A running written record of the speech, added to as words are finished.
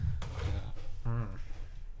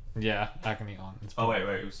Yeah, agony aunt. Oh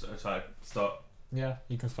wait, should I start? Yeah,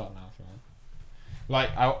 you can start now if you want. Like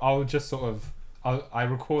I'll just sort of I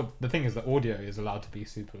record. The thing is, the audio is allowed to be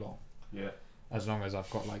super long. Yeah. As long as I've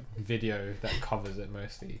got like video that covers it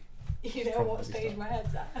mostly. You know what stage my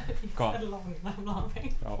head's at? You said long and I'm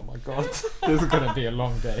laughing. Oh my god, this is gonna be a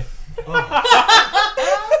long day.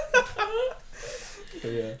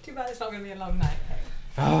 Yeah. Too bad it's not gonna be a long night.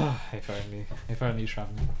 If only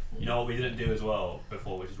traveling. You know what we didn't do as well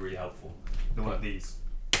before, which is really helpful. The one of these.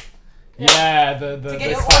 Yeah, to get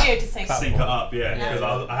your audio to sync. Sync it up, yeah. Because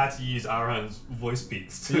I had to use Aaron's voice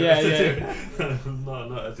peaks to, yeah. do it.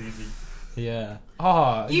 not as easy. Yeah.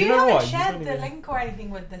 You know haven't what? shared the link or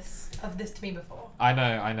anything with this to me before. I know.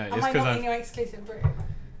 Am I not in your exclusive group?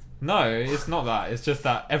 No, it's not that. It's just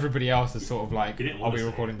that everybody else is sort of like, are we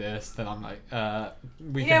recording this? Then I'm like,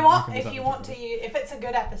 you know what? If you want to, if it's a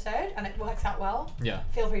good episode and it works out well, yeah,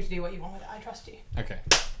 feel free to do what you want with it. I trust you. Okay.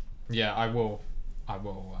 Yeah, I will.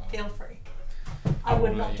 Feel free. I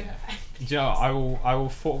would not do it. Do you know, I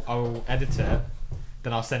will edit it,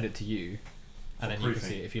 then I'll send it to you, and then you can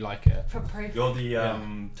see it if you like it. For proof. You're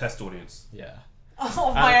the test audience. Yeah.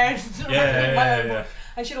 Oh, my own. Yeah.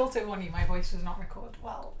 I should also warn you, my voice was not recorded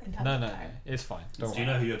well in terms of No, it's fine. Do you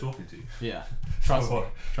know who you're talking to? Yeah. Trust me.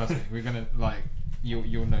 We're gonna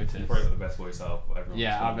you'll notice. You've probably got the best voice out of everyone.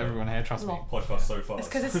 Yeah, out of everyone here. Trust me. Podcast so far. It's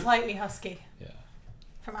because it's slightly husky. Yeah.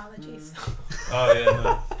 From allergies. Oh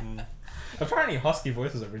yeah. No. Apparently, husky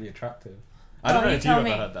voices are really attractive. I don't know if you've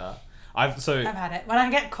ever heard that. I've had it. When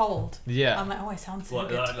I get cold, yeah, I'm like, oh, I sound so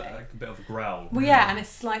good today. Like a bit of a growl. Well, yeah, and it's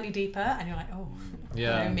slightly deeper, and you're like, oh,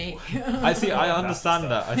 yeah, me. I see. I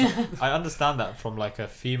understand that. I understand that from like a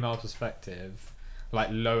female perspective, like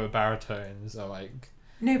lower baritones are like.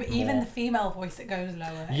 No, but even the female voice that goes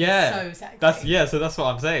lower is so sexy. So that's what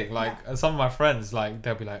I'm saying. Like some of my friends, like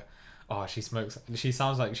they'll be like, oh, she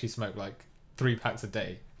sounds like she smoked like 3 packs a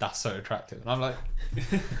day. That's so attractive. And I'm like,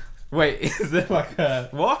 wait, is there like a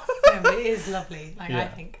what? No, but it is lovely. Like I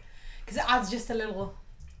think, because it adds just a little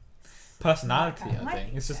personality. I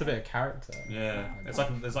think it's just a bit of character. Yeah, it's like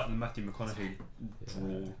the Matthew McConaughey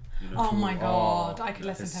drawl. Oh my god, I could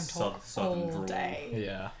listen to him talk all day.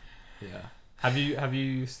 Yeah. Have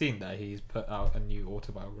you seen that he's put out a new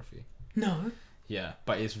autobiography? No. Yeah,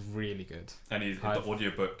 but it's really good. And the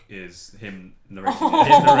audiobook is him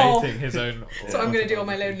narrating his own. So I'm going to do on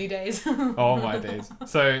my lonely days. All my days.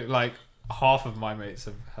 So like half of my mates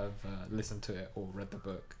have listened to it or read the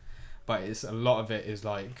book, but it's a lot of it is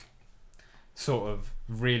like sort of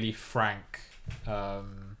really frank.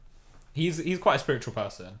 He's quite a spiritual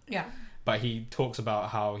person. Yeah. But he talks about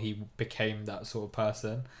how he became that sort of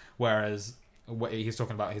person, whereas he's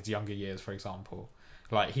talking about his younger years, for example.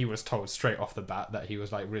 Like he was told straight off the bat that he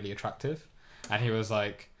was like really attractive, and he was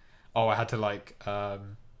like, "Oh, I had to like a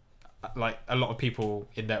lot of people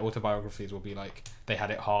in their autobiographies will be like they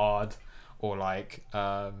had it hard, or like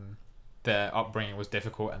their upbringing was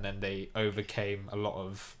difficult, and then they overcame a lot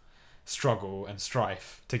of struggle and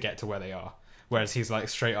strife to get to where they are." Whereas he's like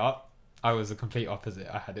straight up. I was the complete opposite.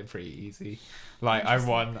 I had it pretty easy. Like I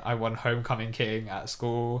won homecoming king at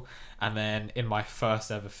school, and then in my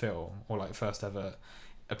first ever film or like first ever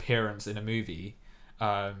appearance in a movie,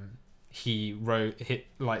 the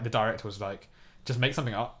director was like, just make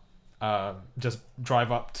something up, just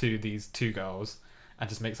drive up to these 2 girls and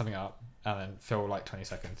just make something up and then fill like 20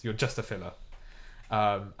 seconds. You're just a filler.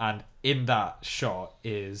 And in that shot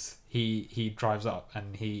is he drives up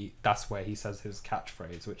and that's where he says his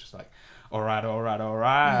catchphrase, which is like, all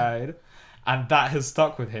right. And that has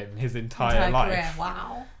stuck with him his entire life. Career.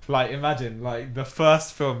 Wow. Like imagine like the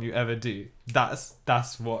first film you ever do. That's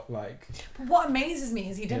what like. But what amazes me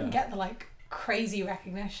is he didn't get the like crazy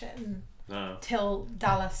recognition till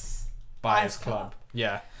Dallas Buyers Club.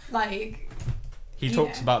 Yeah. Like. He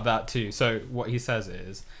talks about that too. So what he says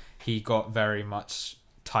is he got very much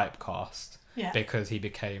typecast because he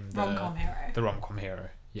became the rom-com hero.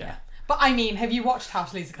 Yeah. But I mean, have you watched How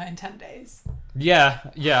to Lose a Guy in 10 Days? Yeah,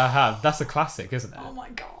 I have. That's a classic, isn't it? Oh my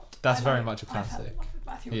god. That's very much a classic. I fell in love with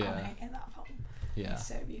Matthew McConaughey in that film. Yeah. He's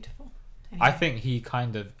so beautiful. Anyway. I think he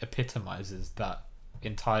kind of epitomizes that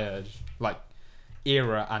entire like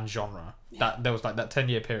era and genre. That there was like that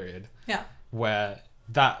 10-year period. Yeah. Where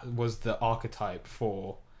that was the archetype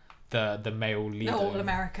for the male leader. All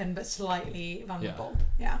American but slightly vulnerable.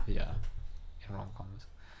 Yeah. In rom-coms.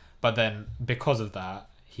 But then because of that,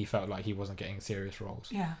 he felt like he wasn't getting serious roles.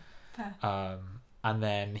 Yeah. Fair. And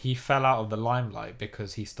then he fell out of the limelight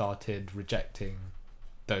because he started rejecting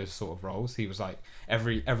those sort of roles. He was like,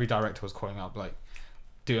 every director was calling up like,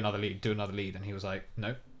 do another lead, and he was like,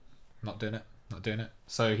 nope, not doing it. not doing it.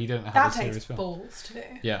 So he didn't have That a serious takes film. balls to do.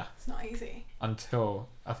 Yeah. It's not easy. Until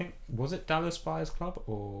I think was it Dallas Buyers Club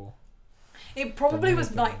or It probably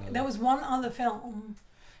was Another like film. there was one other film.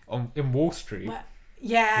 in Wall Street. Where,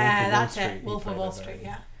 yeah, Wall that's Street, it. he Wolf of played Wall a Street.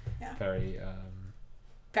 very- Yeah, Very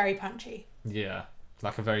very punchy. yeah,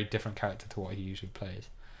 like a very different character to what he usually plays.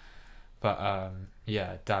 But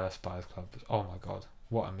yeah, Dallas Buyers Club. Oh my god,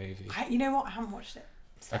 what a movie! You know what? I haven't watched it.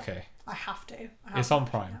 So Okay, I have to. it's on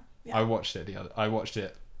Prime. Yeah. I watched it I watched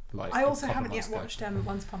it like. I also a couple haven't yet months ago. watched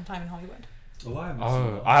Once Upon a Time in Hollywood. Oh, I haven't seen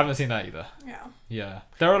Oh, that. I haven't seen that either. Yeah. Yeah,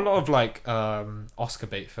 there are a lot of like Oscar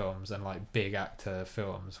bait films and like big actor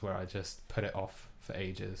films where I just put it off for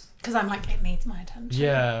ages. Because I'm like, it needs my attention.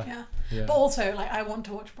 Yeah. But also, like, I want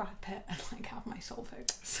to watch Brad Pitt and like have my sole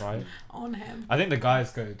focus Right. on him. I think the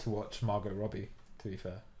guys go to watch Margot Robbie. To be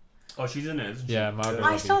fair. Oh, she's in it, isn't she? Yeah, Margot I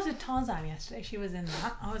Robbie. started Tarzan yesterday. She was in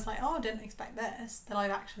that. I was like, oh, I didn't expect this. The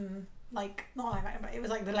live action, like, not live action, but it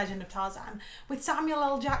was like The Legend of Tarzan with Samuel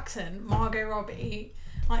L. Jackson, Margot Robbie,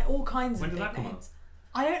 like all kinds When of did big that come names.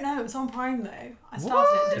 I don't know. It was on Prime though. I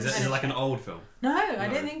started it. Didn't Is it finish like an old film? No, I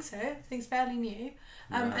No. don't think so. I think it's fairly new.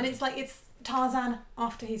 No. And it's like it's Tarzan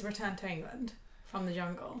after he's returned to England from the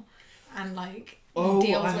jungle, and like Oh,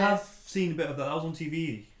 deals I with. have seen a bit of that. That was on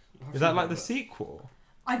TV. Is that like the sequel?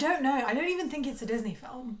 I don't know. I don't even think it's a Disney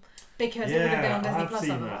film because it would have been on Yeah, I Disney have Plus seen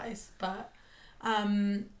that. otherwise. But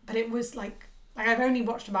it was like I've only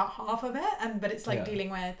watched about half of it, but it's like Yeah. dealing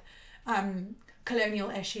with colonial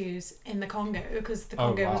issues in the Congo because the Oh,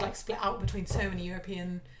 Congo was wow. like split out between so many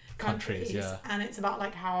European countries, yeah. and it's about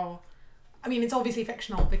like how, I mean, it's obviously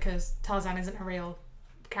fictional because Tarzan isn't a real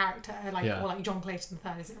character, like Yeah. or like John Clayton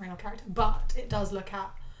III isn't a real character, but it does look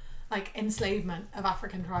at like enslavement of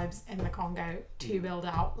African tribes in the Congo to build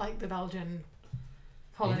out like the Belgian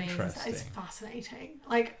colonies. It's Interesting. fascinating.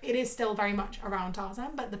 Like it is still very much around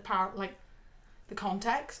Tarzan, but the power, like the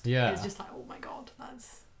context, Yeah. is just like, oh my god,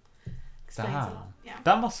 that's explains a Damn. lot. Yeah.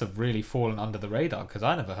 That must have really fallen under the radar because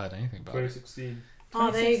I never heard anything about it. 2016. Oh,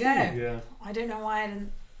 there you go. Yeah. I don't know why I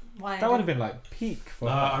didn't. Why That would have been like peak for.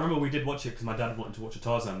 I remember we did watch it because my dad wanted to watch a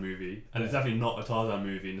Tarzan movie, and it's Yeah. definitely not a Tarzan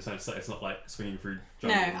movie in the sense that it's not like swinging through.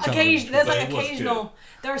 No, jungles. occasion there's But like it was occasional.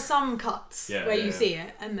 There are some cuts Yeah, where you yeah. see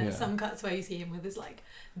it, and there's Yeah. some cuts where you see him with his like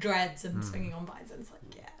dreads and Mm. swinging on bikes, and it's like,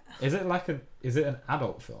 yeah. Is it an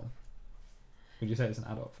adult film? Would you say it's an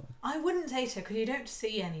adult film? I wouldn't say so because you don't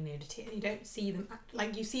see any nudity, and you don't see them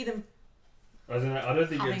like you see them. I don't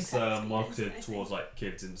think Having it's sex scenes marketed and everything. towards like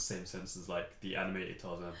kids in the same sense as like the animated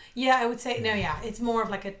Tarzan. Yeah, I would say no. Yeah, it's more of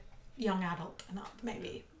like a young adult and up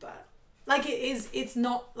maybe, but like it is. It's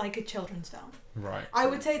not like a children's film. Right. I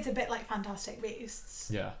would say it's a bit like Fantastic Beasts.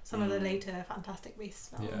 Yeah. Some of the later Fantastic Beasts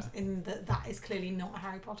films, Yeah. in that is clearly not a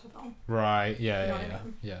Harry Potter film. Right. You Yeah. know Yeah. what I Yeah.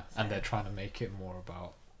 mean? Yeah. So- And they're trying to make it more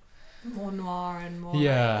about More noir and more.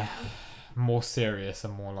 Yeah. more serious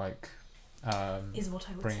and more like Is what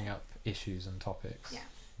I would bringing say. up issues and topics. Yeah.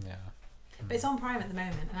 Yeah. But it's on Prime at the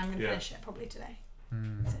moment, and I'm going to Yeah. finish it probably today.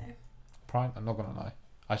 Mm. So Prime. I'm not gonna lie.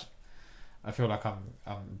 I feel like I'm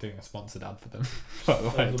doing a sponsored ad for them, but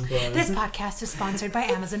like this podcast is sponsored by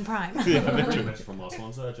Amazon Prime. yeah, literally. Message from our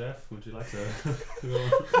sponsor, Jeff. Would you like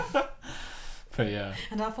to? But yeah.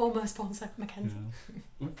 And our former sponsor, Mackenzie.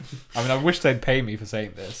 I mean, I wish they'd pay me for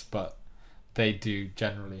saying this, but they do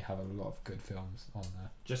generally have a lot of good films on there.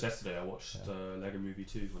 Just yesterday, I watched Lego Movie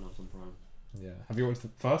 2 when I was on Prime. Yeah. Have you watched the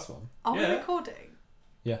first one? Are we Yeah. recording?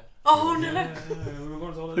 Yeah. Oh no! Yeah, we were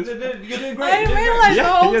on You're doing great. I you're doing didn't great. realise the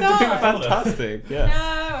whole you're doing time. fantastic. Yeah.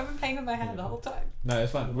 No, I've been playing with my hair the whole time. No,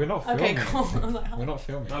 it's fine. We're not filming. Okay, cool. I was like, We're not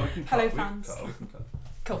filming. No, we can Hello, cut. fans. We can cut.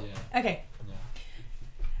 Cool. Yeah. Okay.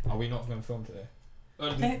 Yeah. Are we not going to film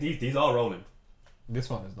today? These are rolling. This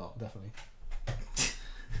one is not, definitely.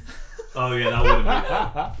 Oh yeah, that wouldn't be.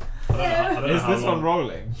 I don't know Is how this one long-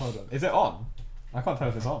 rolling? Hold on. Is it on? I can't tell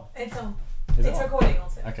if it's on. It's on. Is it It's on? recording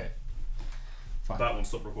also. Okay. Fine. That one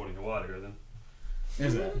stopped recording a while ago then.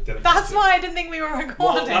 Is it? Didn't That's fix it. why I didn't think we were recording.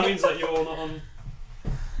 Well, that means that you're not on.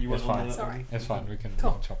 You It's weren't on fine. the- Sorry. It's fine. We can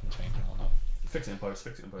Cool. chop and change it or not. Fix it in post.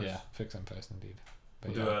 Fix it in post. Yeah, fix and post indeed.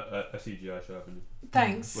 But We'll yeah. do a CGI show and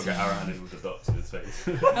Thanks. we'll get Aaron in with the dots in his face.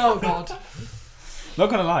 Oh god. Not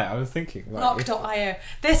gonna lie, I was thinking like, Arc.io.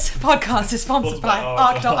 This podcast is sponsored by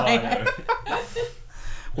Arc.io.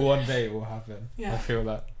 one day it will happen. Yeah. I feel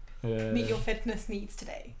that. Yeah. Meet your fitness needs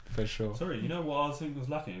today. For sure. Sorry, you know what I was thinking was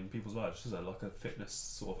lacking in people's lives? Is there like a fitness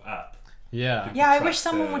sort of app? Yeah. People Yeah, I track wish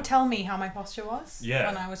someone their- would tell me how my posture was. Yeah.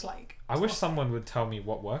 When I was like. I wish someone would tell me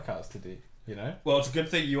what workouts to do. You know. Well, it's a good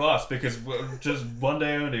thing you asked because just one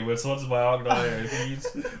day only, we're sponsored by Arc.io. If you use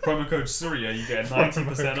promo code Surya, you get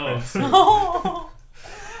 90% off. Oh.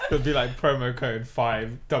 It'd be like promo code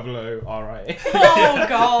 500RI. Oh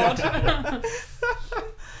God.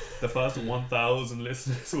 The first 1,000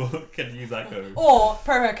 listeners can use that code. Or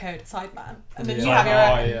promo code Sideman, and then you have your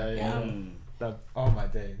own. Yeah. Oh my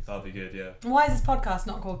days. That'd be good, yeah. Why is this podcast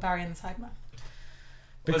not called Barry and the Sideman?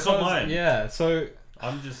 Because, it's not mine. Yeah, so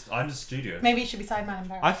I'm just studio. Maybe it should be Sideman and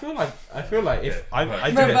Barry. I feel like if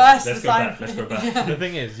I did Reverse Let's the go Sideman. back. Let's go back. Yeah. the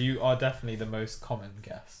thing is, you are definitely the most common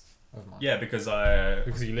guest of mine. Yeah, because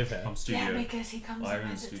Because you live here. I'm studio. Yeah, because he comes I and own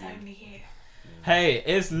visits studio. only you. Hey,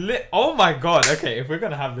 it's lit. Oh my god. Okay, if we're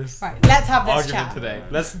gonna have this Right, let's have this argument chat. today,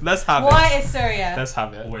 let's have Why it. is Surya Let's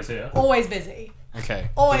have it. Always here. always busy? Okay.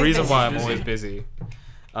 Always the reason busy. why I'm always busy,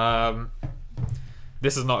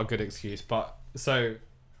 this is not a good excuse, but so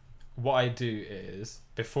what I do is,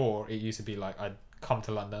 before it used to be like I'd come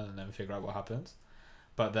to London and then figure out what happens,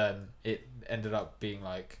 but then it ended up being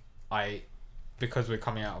like because we're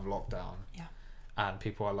coming out of lockdown, and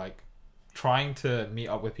people are like trying to meet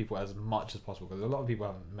up with people as much as possible because a lot of people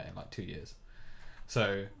haven't met in like 2 years,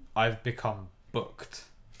 so I've become booked.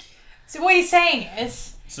 So what he's saying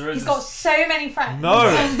is he's got so many friends. No.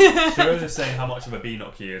 Shiro's just saying how much of a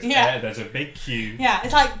beanock he is. Yeah. There's a big queue. Yeah,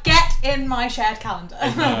 it's like get in my shared calendar.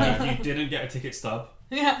 If you didn't get a ticket stub,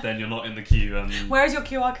 Yeah. then you're not in the queue. And Where is your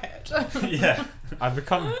QR code? yeah. I've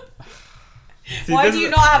become. See, Why this do you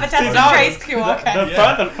is- not have a test and now- trace QR code? The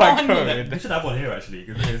Yeah. further I Oh, go, no. We should have one here actually,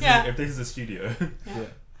 because Yeah. if this is a studio. yeah.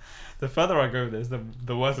 The further I go with this,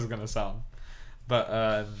 the worse it's gonna sound.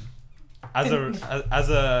 But as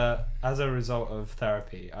a result of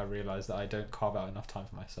therapy, I realised that I don't carve out enough time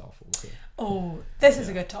for myself. Also. Oh, this is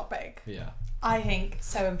a good topic. Yeah. I think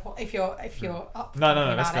so important. If you're up for No,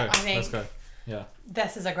 talking let's about go. it, I think Let's go. Yeah.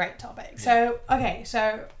 this is a great topic. So okay,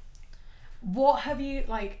 so what have you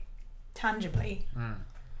like tangibly?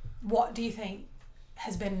 What do you think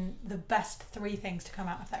has been the best 3 things to come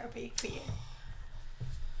out of therapy for you?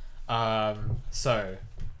 So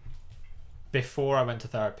before I went to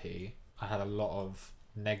therapy, I had a lot of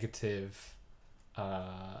negative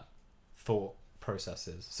thought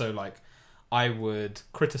processes. So like I would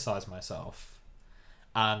criticize myself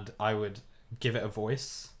and I would give it a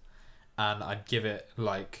voice and I'd give it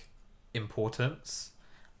like importance,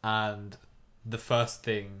 and the first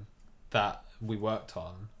thing that we worked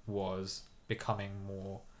on was becoming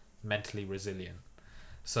more mentally resilient.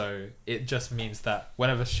 So it just means that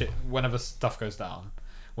whenever stuff goes down,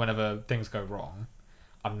 whenever things go wrong,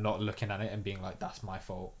 I'm not looking at it and being like, that's my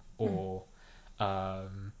fault, or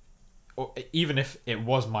even if it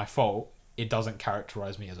was my fault, it doesn't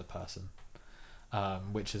characterize me as a person,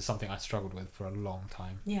 which is something I struggled with for a long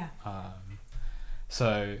time. Yeah.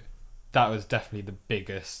 So that was definitely the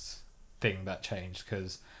biggest thing that changed,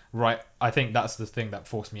 because I think that's the thing that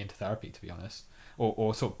forced me into therapy, to be honest,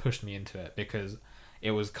 or sort of pushed me into it, because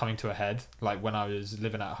it was coming to a head. Like when I was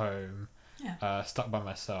living at home, stuck by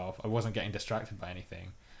myself, I wasn't getting distracted by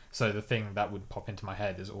anything. So the thing that would pop into my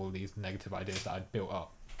head is all these negative ideas that I'd built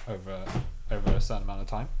up over a certain amount of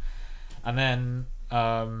time. And then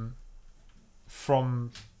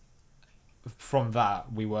from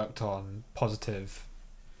that, we worked on positive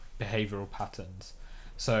behavioral patterns.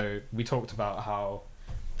 So we talked about how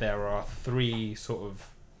there are 3 sort of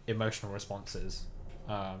emotional responses: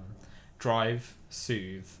 drive,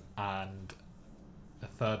 soothe, and the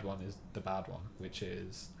third one is the bad one, which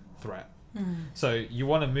is threat. So you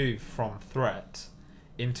want to move from threat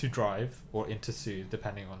into drive or into soothe,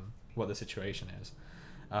 depending on what the situation is.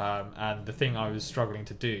 And the thing I was struggling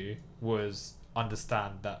to do was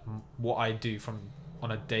understand that what I do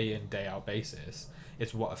on a day in, day out basis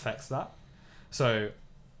is what affects that. So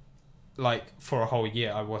like for a whole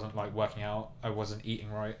year, I wasn't like working out, I wasn't eating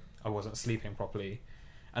right, I wasn't sleeping properly,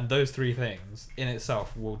 and those 3 things in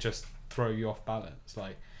itself will just throw you off balance.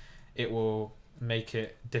 Like it will make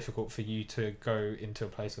it difficult for you to go into a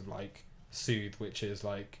place of like soothe, which is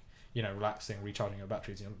like, you know, relaxing, recharging your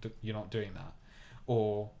batteries. You're not doing that,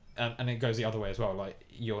 or and it goes the other way as well. Like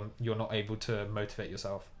you're not able to motivate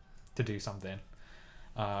yourself to do something.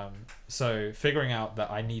 So figuring out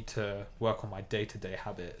that I need to work on my day-to-day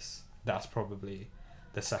habits, that's probably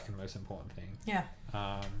the second most important thing. Yeah.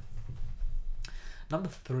 Number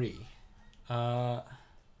 3, I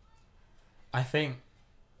think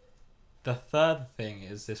the third thing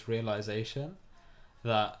is this realization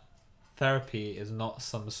that therapy is not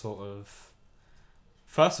some sort of,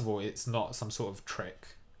 first of all, it's not some sort of trick.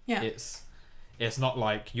 Yeah. It's not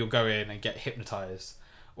like you'll go in and get hypnotized,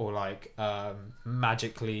 or like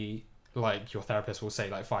magically like your therapist will say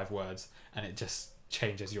like 5 words and it just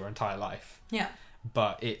changes your entire life. Yeah.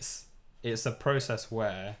 But it's a process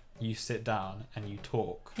where you sit down and you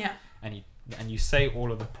talk, Yeah. and you and you say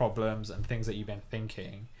all of the problems and things that you've been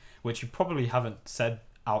thinking, which you probably haven't said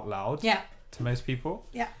out loud Yeah. to most people.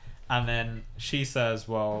 Yeah. And then she says,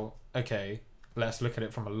 well, okay, let's look at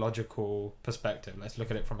it from a logical perspective. Let's look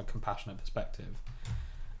at it from a compassionate perspective.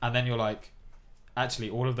 And then you're like, actually,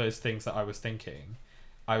 all of those things that I was thinking,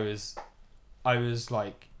 I was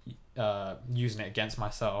like using it against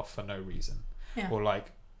myself for no reason. Yeah. Or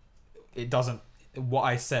like, what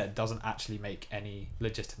I said doesn't actually make any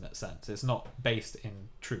legitimate sense. It's not based in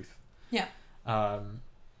truth. Yeah.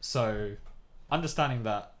 So understanding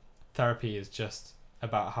that therapy is just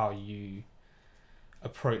about how you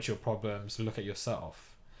approach your problems, look at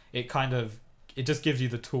yourself. It just gives you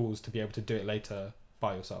the tools to be able to do it later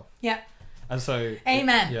by yourself. Yeah. And so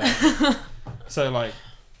Amen. So like,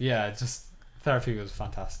 just therapy was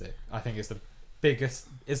fantastic. I think it's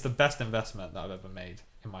the best investment that I've ever made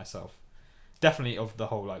in myself. Definitely of the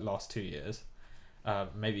whole like last 2 years,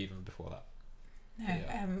 maybe even before that. No,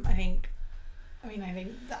 Yeah. I think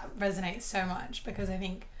that resonates so much because I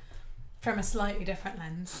think from a slightly different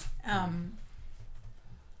lens, and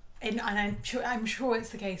I'm sure it's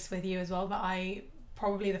the case with you as well, but I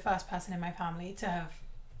probably the first person in my family to have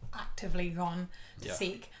actively gone to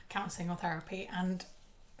seek counselling or therapy, and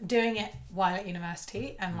doing it while at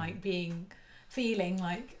university, and like feeling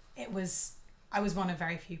like I was one of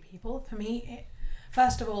very few people. For me,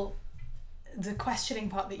 first of all, the questioning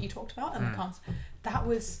part that you talked about and the that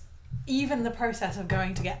was, even the process of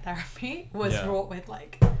going to get therapy was wrought with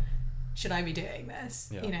like, should I be doing this?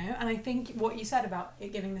 Yeah. You know, and I think what you said about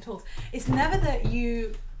it giving the tools, it's never that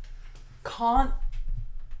you can't,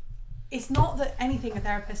 it's not that anything a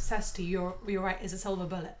therapist says to you, you're right, is a silver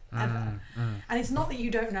bullet, ever. And it's not that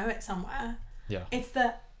you don't know it somewhere. Yeah. It's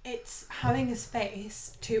that it's having a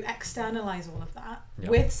space to externalize all of that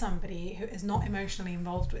with somebody who is not emotionally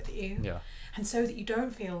involved with you. Yeah. And so that you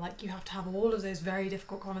don't feel like you have to have all of those very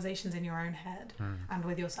difficult conversations in your own head and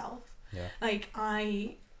with yourself. Yeah. Like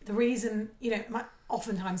the reason, you know,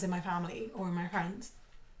 oftentimes in my family or in my friends,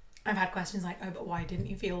 I've had questions like, oh, but why didn't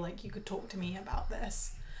you feel like you could talk to me about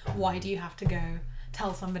this? Why do you have to go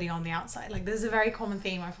tell somebody on the outside? Like, there's a very common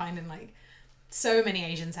theme I find in like so many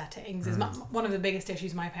Asian settings. Is one of the biggest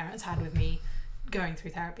issues my parents had with me going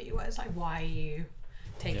through therapy was like, why are you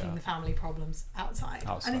taking the family problems outside?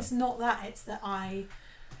 And it's not that, it's that it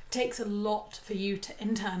takes a lot for you to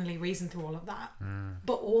internally reason through all of that.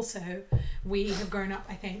 But also we have grown up,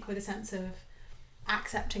 I think, with a sense of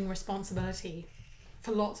accepting responsibility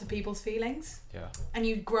for lots of people's feelings. Yeah. And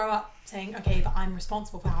you grow up saying, okay, but I'm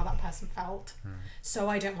responsible for how that person felt, so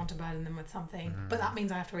I don't want to burden them with something, but that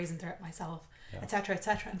means I have to reason through it myself, etc.,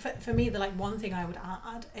 etc. And for me, the like one thing I would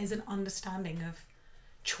add is an understanding of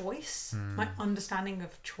choice. My understanding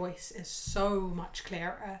of choice is so much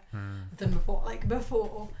clearer than before. Like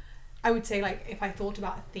before, I would say, like, if I thought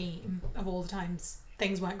about a theme of all the times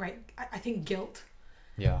things weren't great, I think guilt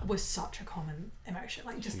was such a common emotion,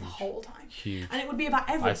 like just the whole time. Huge. And it would be about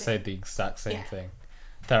everything. I said the exact same thing.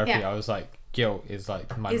 Therapy, I was like, guilt is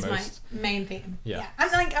like my main theme. Yeah.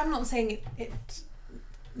 And like, I'm not saying it's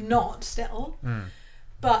not still,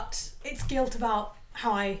 but it's guilt about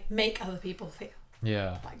how I make other people feel.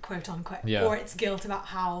 Yeah. Like, quote unquote. Yeah. Or it's guilt about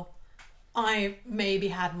how I maybe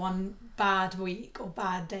had one bad week or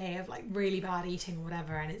bad day of like really bad eating or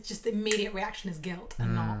whatever, and it's just the immediate reaction is guilt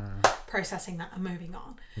and not processing that and moving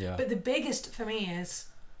on. Yeah. But the biggest for me is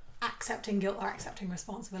accepting guilt or accepting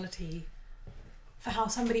responsibility for how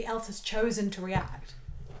somebody else has chosen to react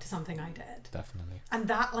to something I did. Definitely. And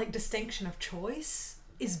that like distinction of choice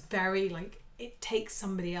is very like, it takes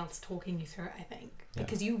somebody else talking you through it, I think,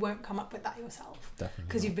 because you won't come up with that yourself. Definitely.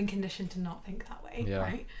 Because you've been conditioned to not think that way,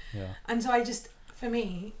 right? Yeah. And so I just, for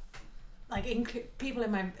me, like people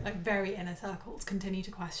in my like very inner circles continue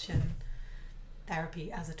to question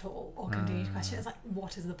therapy as a tool, or continue to question, it's like,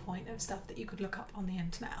 what is the point of stuff that you could look up on the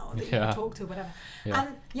internet or that you could talk to, whatever. And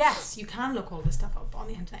yes, you can look all this stuff up on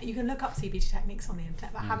the internet, you can look up CBT techniques on the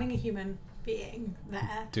internet, but having a human being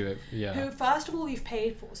there who first of all you've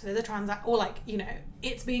paid for, so there's a or like, you know,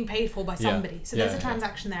 it's being paid for by somebody, so there's a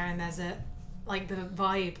transaction there, and there's a like the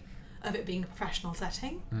vibe of it being a professional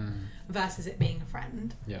setting versus it being a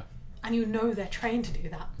friend, and you know they're trained to do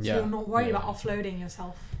that, so you're not worried about offloading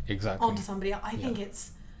yourself onto somebody else. I think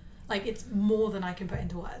it's like, it's more than I can put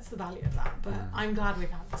into words, the value of that, but I'm glad we've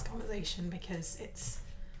had this conversation, because it's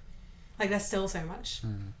like there's still so much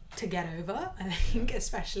to get over, I think,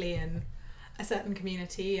 especially in a certain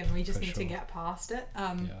community, and we just need to get past it.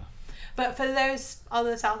 But for those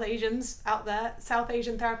other South Asians out there, South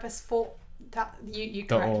Asian therapists for that, you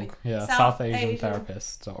correct me. South Asian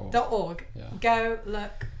therapists.org. Go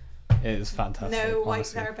look It is fantastic. No white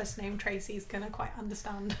honestly. therapist named Tracy is gonna quite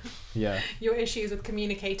understand Yeah, your issues with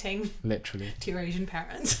communicating literally. to your Asian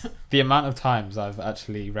parents. The amount of times I've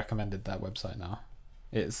actually recommended that website now,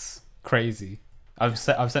 it's crazy. I've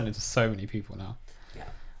sent it to so many people now.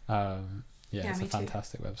 Yeah. Yeah, it's me a too.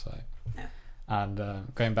 fantastic website. Yeah.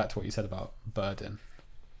 And going back to what you said about burden,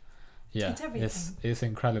 yeah, It's everything. it's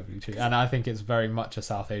incredibly true, and I think it's very much a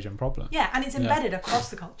South Asian problem. Yeah, and it's embedded across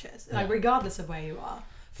the cultures, like Yeah. regardless of where you are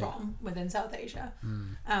from within South Asia.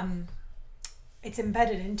 It's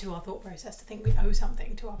embedded into our thought process to think we owe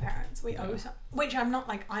something to our parents. We owe which I'm not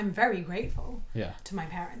like, I'm very grateful Yeah, to my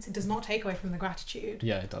parents. It does not take away from the gratitude.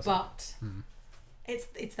 yeah, it does. But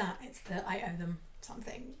it's that I owe them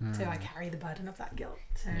something, so I carry the burden of that guilt.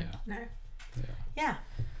 So yeah.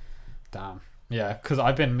 Damn. Yeah, because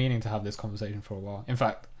I've been meaning to have this conversation for a while. In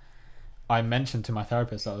fact, I mentioned to my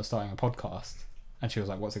therapist that I was starting a podcast, and she was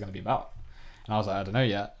like, "What's it going to be about?" And I was like, "I don't know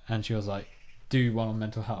yet." And she was like, "Do one on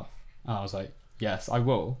mental health." And I was like, "Yes, I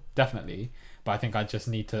will, definitely. But I think I just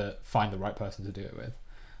need to find the right person to do it with."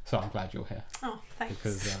 So I'm glad you're here. Oh, thanks.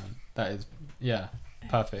 Because that is,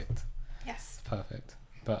 perfect. Yes. Perfect.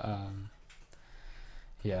 But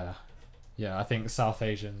I think South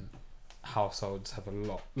Asian households have a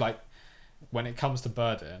lot, like, when it comes to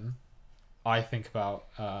burden, I think about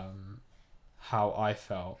how I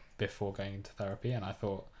felt before going into therapy, and I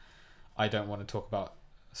thought, I don't want to talk about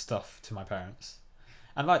stuff to my parents.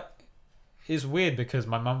 And like, it's weird because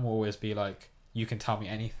my mum will always be like, "You can tell me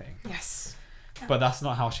anything." Yes. But that's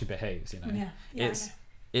not how she behaves, you know. Yeah.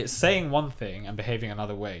 It's saying one thing and behaving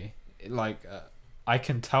another way. Like, I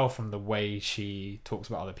can tell from the way she talks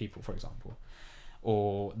about other people, for example,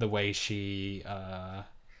 or the way she, I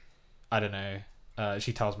don't know,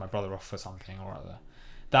 she tells my brother off for something or other.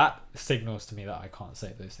 That signals to me that I can't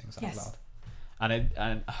say those things out loud.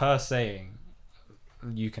 And her saying,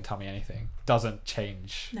 "You can tell me anything," doesn't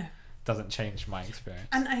change my experience.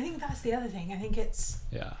 And I think that's the other thing. I think it's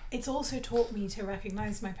Yeah. also taught me to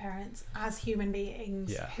recognize my parents as human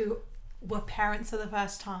beings Yeah. who were parents for the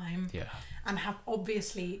first time Yeah. and have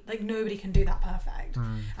obviously, like, nobody can do that perfect.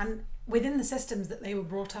 And within the systems that they were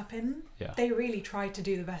brought up in, they really tried to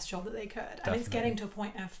do the best job that they could. And it's getting to a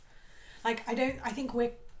point of, like, I think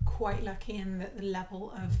we're quite lucky in the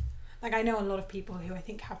level of, like, I know a lot of people who I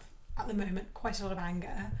think have at the moment quite a lot of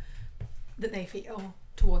anger that they feel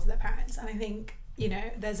towards their parents, and I think, you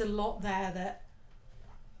know, there's a lot there that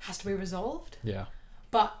has to be resolved. Yeah.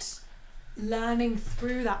 But learning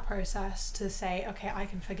through that process to say, okay, I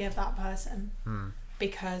can forgive that person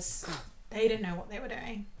because they didn't know what they were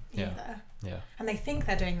doing either. Yeah. And they think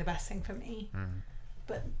they're doing the best thing for me,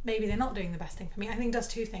 but maybe they're not doing the best thing for me. I think it does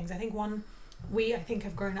two things. I think one, I think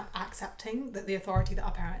have grown up accepting that the authority that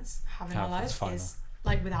our parents have in our lives is,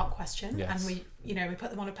 like, without question. Yes. And we put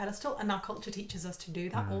them on a pedestal, and our culture teaches us to do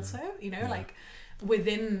that also, like,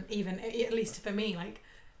 within, even, at least for me, like,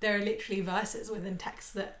 there are literally verses within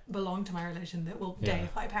texts that belong to my religion that will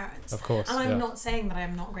deify parents. Of course. And I'm not saying that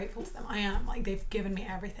I'm not grateful to them. I am. Like, they've given me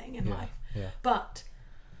everything in life. Yeah. But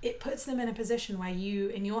it puts them in a position where you,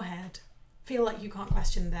 in your head, feel like you can't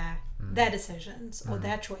question their decisions or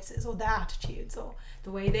their choices or their attitudes or the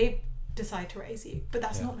way they decide to raise you. But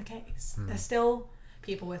that's not the case. They're still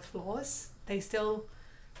people with flaws. They still,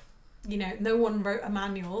 you know, no one wrote a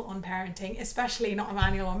manual on parenting, especially not a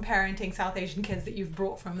manual on parenting South Asian kids that you've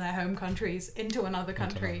brought from their home countries into another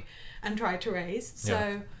country and tried to raise.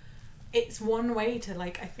 So it's one way to,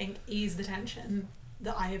 like, I think, ease the tension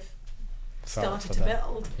that I've started to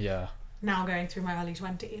build. Yeah. Now going through my early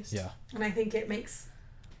 20s. Yeah. And I think it makes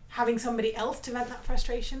having somebody else to vent that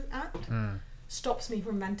frustration at stops me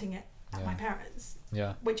from venting it at my parents.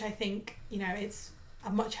 Yeah. Which I think, you know, it's a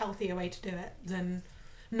much healthier way to do it than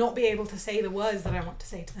not be able to say the words that I want to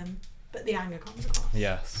say to them, but the anger comes across.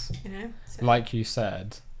 Yes. You know? So. Like you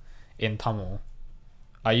said, in Tamil,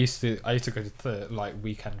 I used to go to like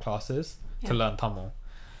weekend classes to learn Tamil,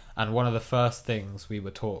 and one of the first things we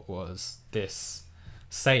were taught was this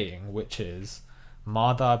saying, which is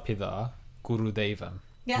Mada Pida Guru Devam,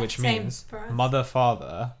 which means mother,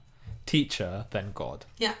 father, teacher, then God.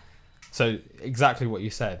 Yeah. So exactly what you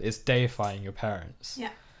said, it's deifying your parents. Yeah.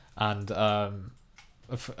 And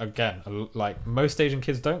again, like, most Asian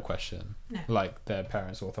kids don't question like their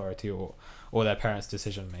parents' authority or their parents'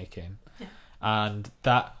 decision making. Yeah. And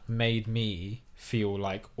that made me feel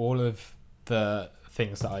like all of the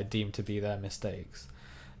things that I deemed to be their mistakes,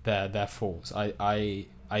 their faults, I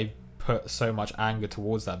put so much anger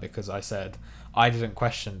towards that because I said, I didn't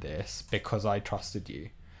question this because I trusted you.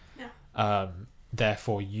 Yeah.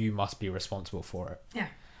 Therefore you must be responsible for it. Yeah.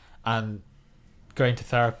 And going to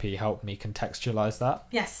therapy helped me contextualize that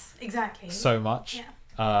Yes, exactly. so much.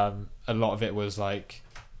 Yeah. A lot of it was like,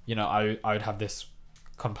 you know, I would have this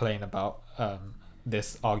complaint about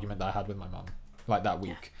this argument that I had with my mum like that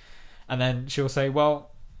week, and then she'll say,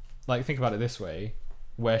 well, like, think about it this way,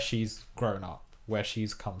 where she's grown up, where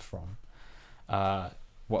she's come from,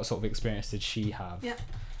 what sort of experience did she have?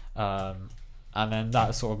 And then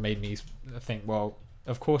that sort of made me think, well,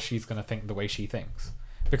 of course she's going to think the way she thinks,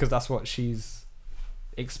 because that's what she's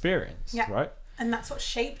experienced, right? And that's what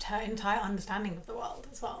shaped her entire understanding of the world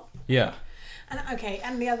as well. Yeah. And okay,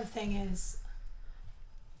 and the other thing is,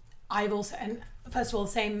 I've also, and first of all,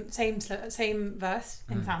 same verse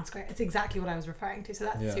in Sanskrit. It's exactly what I was referring to, so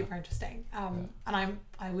that's super interesting. And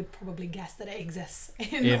I would probably guess that it exists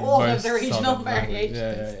in all of the regional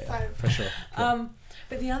variations. So, for sure.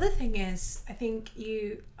 But the other thing is, I think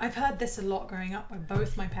I've heard this a lot growing up, where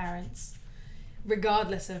both my parents,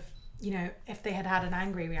 regardless of, you know, if they had an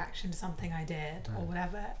angry reaction to something I did or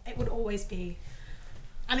whatever, it would always be,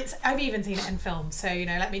 and I've even seen it in films. So, you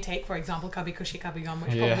know, let me take, for example, Kabhi Khushi Kabhi Gham,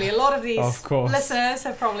 which probably a lot of these listeners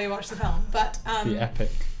have probably watched the film. But the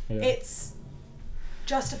epic. It's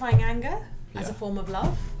justifying anger as a form of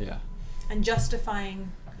love. Yeah. And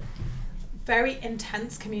justifying very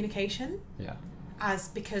intense communication. Yeah. As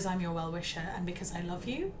because I'm your well-wisher and because I love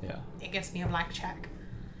you. Yeah. It gives me a blank check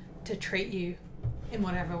to treat you in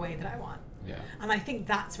whatever way that I want. Yeah. And I think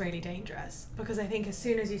that's really dangerous, because I think as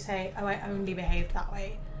soon as you say, oh, I only behaved that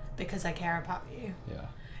way because I care about you,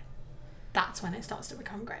 that's when it starts to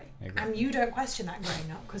become grey. Exactly. And you don't question that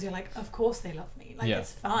growing up, because you're like, of course they love me. Like,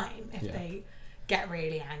 it's fine if they get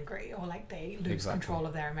really angry or like they lose control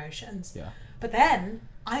of their emotions. Yeah. But then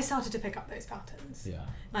I started to pick up those patterns. Yeah.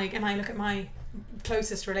 Like, and I look at my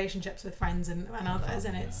closest relationships with friends and others,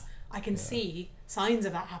 and it's, I can see signs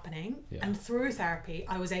of that happening. And through therapy,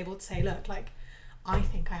 I was able to say, look, like, I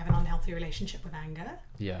think I have an unhealthy relationship with anger.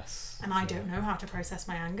 Yes. And I don't know how to process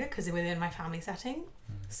my anger, because within my family setting,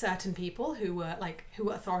 certain people who were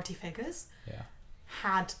authority figures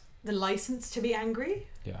had the license to be angry.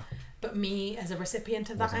 Yeah. But me, as a recipient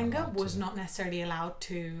of that anger, was not necessarily allowed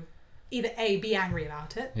to either A, be angry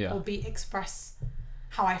about it, or B, express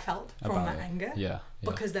how I felt from that anger. Yeah.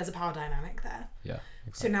 Because there's a power dynamic there. Yeah.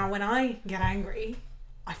 Exactly. So now when I get angry,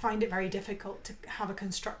 I find it very difficult to have a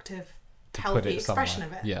constructive, healthy expression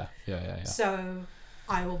of it. Yeah. So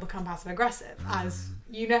I will become passive aggressive, as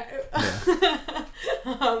you know.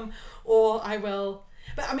 Or I will,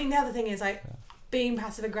 but I mean, the other thing is, being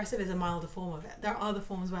passive aggressive is a milder form of it. There are other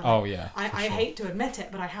forms where I hate to admit it,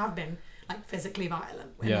 but I have been like physically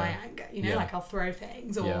violent in my anger, you know, like I'll throw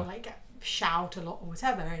things or like shout a lot or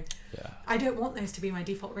whatever, and I don't want those to be my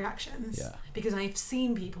default reactions, because I've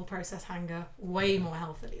seen people process anger way more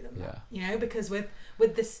healthily than that, you know, because with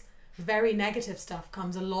this very negative stuff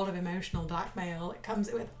comes a lot of emotional blackmail. It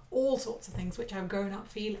comes with all sorts of things which I've grown up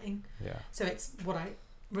feeling, so it's what I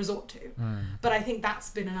resort to. But I think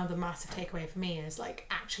that's been another massive takeaway for me, is like,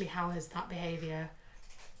 actually, how has that behaviour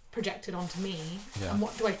projected onto me, and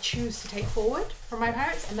what do I choose to take forward from my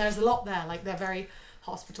parents? And there's a lot there, like, they're very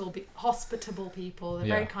hospitable people, they're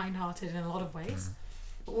very kind-hearted in a lot of ways,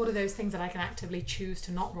 but what are those things that I can actively choose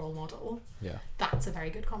to not role model? That's a very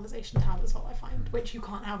good conversation to have as well, I find, which you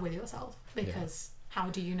can't have with yourself, because how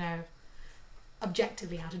do you know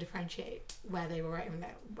objectively how to differentiate where they were right and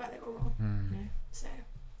where they were wrong? You know? So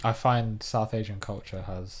I find South Asian culture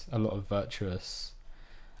has a lot of virtuous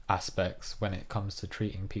aspects when it comes to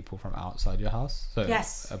treating people from outside your house. So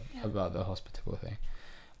about the hospitable thing,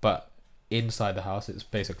 but inside the house it's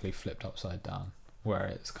basically flipped upside down, where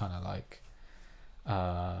it's kind of like,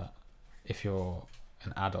 if you're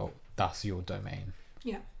an adult, that's your domain.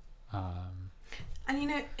 And you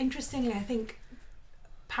know, interestingly, I think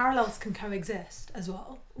parallels can coexist as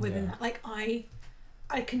well within that. Like, I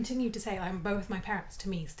continue to say, both my parents to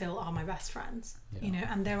me still are my best friends, you know,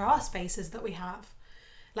 and there are spaces that we have.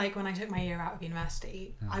 Like, when I took my year out of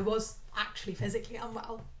university, I was actually physically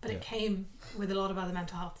unwell, but it came with a lot of other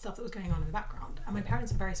mental health stuff that was going on in the background, and my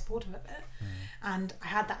parents are very supportive of it. And I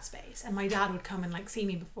had that space, and my dad would come and like see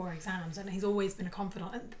me before exams, and he's always been a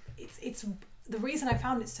confidant. And it's the reason I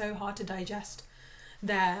found it so hard to digest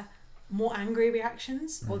their more angry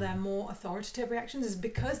reactions or their more authoritative reactions, is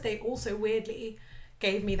because they also weirdly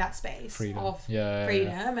gave me that space of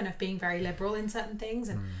freedom and of being very liberal in certain things,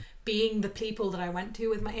 and being the people that I went to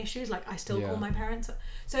with my issues. Like, I still call my parents.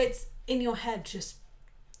 So it's in your head, just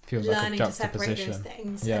feels learning like to separate those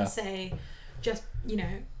things and say, just, you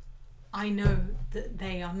know, I know that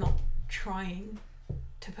they are not trying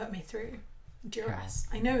to put me through duress.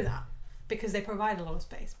 I know that, because they provide a lot of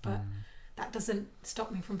space, but that doesn't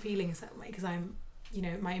stop me from feeling a certain way, because I'm, you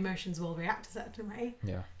know, my emotions will react a certain way.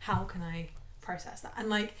 Yeah. How can I process that? And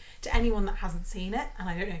like, to anyone that hasn't seen it, and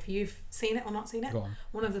I don't know if you've seen it or not seen it, Go on.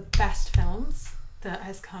 one of the best films that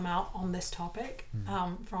has come out on this topic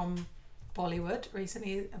from Bollywood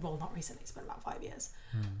recently, well, not recently, it's been about 5 years.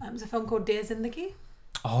 It's a film called Dil Dhadakne Do.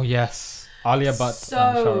 Oh yes, Alia Bhatt So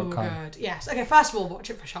and Shah Rukh Khan. good. Yes. Okay, first of all, watch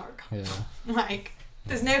it for Shah Rukh Khan. Yeah. Like,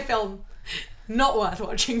 there's no film not worth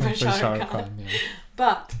watching for Shah Rukh Khan. Yeah.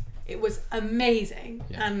 But it was amazing,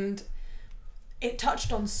 Yeah. and it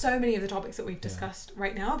touched on so many of the topics that we've discussed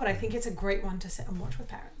right now, but I think it's a great one to sit and watch with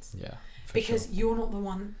parents. Yeah. Because you're not the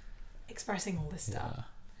one expressing all this stuff.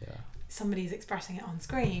 Yeah. Somebody's expressing it on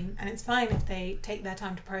screen, and it's fine if they take their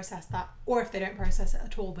time to process that, or if they don't process it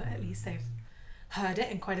at all, but at least they've heard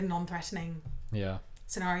it in quite a non-threatening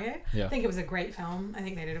scenario. Yeah. I think it was a great film. I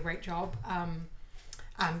think they did a great job.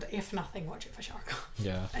 And if nothing, watch it for Shah Rukh Khan.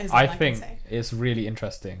 Yeah. Is all I can think say. it's really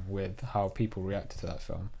interesting with how people reacted to that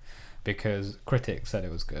film, because critics said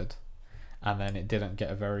it was good, and then it didn't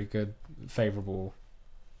get a very good, favourable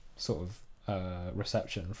sort of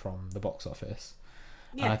reception from the box office.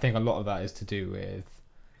 Yeah. And I think a lot of that is to do with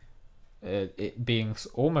it being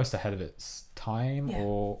almost ahead of its time,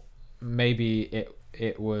 or maybe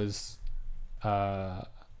it was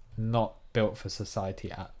not built for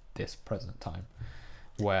society at this present time,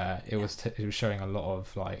 where it was showing a lot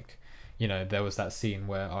of, like, you know, there was that scene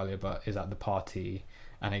where Alia Bhatt is at the party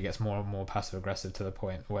and it gets more and more passive aggressive to the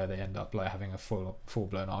point where they end up like having a full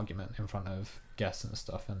blown argument in front of guests and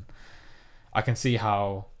stuff. And I can see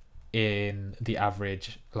how in the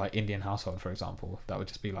average like Indian household, for example, that would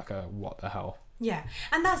just be like a what the hell. Yeah,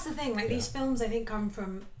 and that's the thing. Like these films, I think come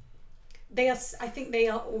from. I think they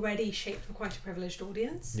are already shaped for quite a privileged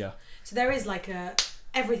audience. Yeah. So there is like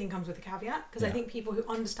everything comes with a caveat, because I think people who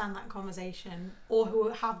understand that conversation, or who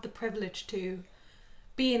have the privilege to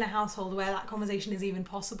be in a household where that conversation is even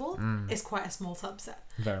possible, is quite a small subset.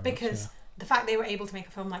 Very because much, the fact they were able to make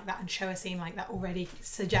a film like that and show a scene like that already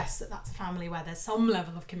suggests that that's a family where there's some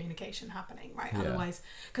level of communication happening, right? Yeah. Otherwise,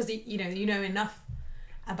 because you know enough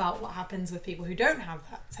about what happens with people who don't have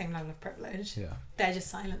that same level of privilege. Yeah. They're just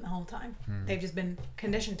silent the whole time. They've just been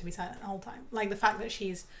conditioned to be silent the whole time. Like the fact that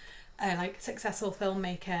she's a like successful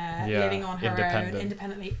filmmaker, living on her own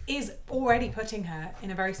independently, is already putting her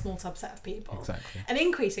in a very small subset of people. Exactly. An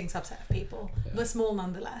increasing subset of people, but small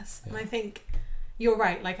nonetheless. And I think you're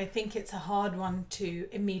right. Like I think it's a hard one to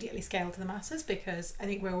immediately scale to the masses, because I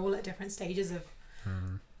think we're all at different stages of.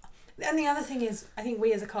 And the other thing is, I think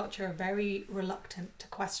we as a culture are very reluctant to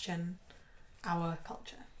question our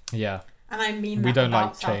culture. Yeah. And I mean we that don't about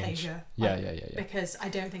like South change. Asia. Yeah. Because I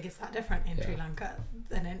don't think it's that different in Sri Lanka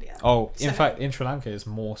than India. Oh, in fact, in Sri Lanka it's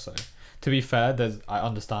more so. To be fair, I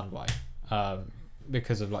understand why.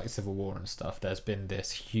 Because of like civil war and stuff, there's been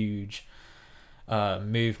this huge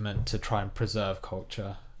movement to try and preserve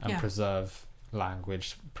culture and preserve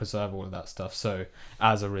language, preserve all of that stuff. So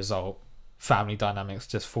as a result, family dynamics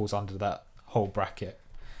just falls under that whole bracket,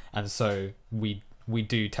 and so we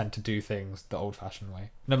do tend to do things the old-fashioned way,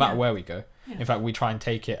 no matter where we go. In fact, we try and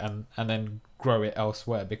take it and then grow it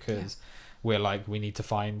elsewhere, because we're like, we need to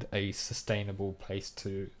find a sustainable place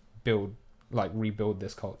to rebuild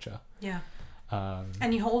this culture.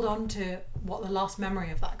 And you hold on to what the last memory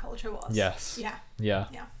of that culture was. Yeah.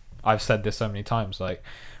 I've said this so many times, like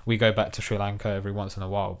we go back to Sri Lanka every once in a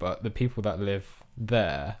while, but the people that live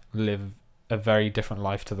there live a very different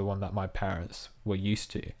life to the one that my parents were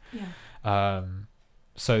used to.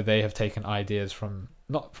 So they have taken ideas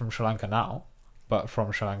not from Sri Lanka now, but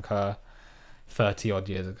from Sri Lanka 30 odd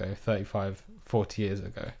years ago, 35, 40 years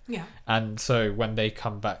ago. And so when they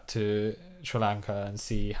come back to Sri Lanka and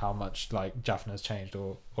see how much like Jaffna has changed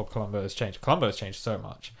or Colombo has changed so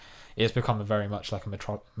much, it's become very much like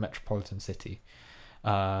a metropolitan city.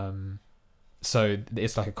 So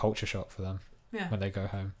it's like a culture shock for them when they go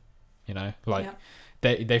home. You know, like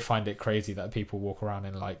they find it crazy that people walk around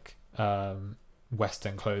in like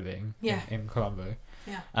Western clothing in Colombo,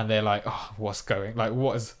 and they're like, oh, what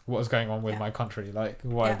is going on with my country? Like,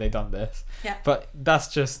 why have they done this? But that's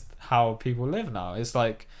just how people live now. It's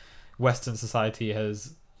like Western society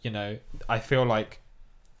has, you know, I feel like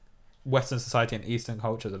Western society and Eastern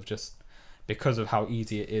cultures have just, because of how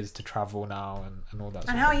easy it is to travel now and all that.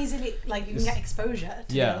 And how easily like you can get exposure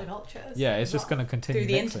to the other cultures. Yeah, it's just going to continue through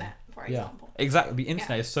the mixing. internet, for example. Exactly. The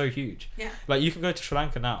internet is so huge. Yeah. Like you can go to Sri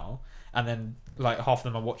Lanka now, and then like half of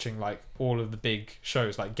them are watching like all of the big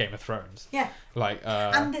shows like Game of Thrones. Yeah. Like.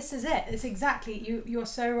 And this is it. It's exactly you're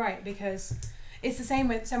so right, because it's the same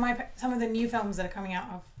with some of the new films that are coming out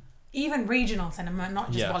of even regional cinema, not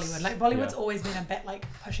just Yes. Bollywood. Like Bollywood's Yeah. always been a bit like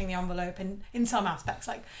pushing the envelope in some aspects.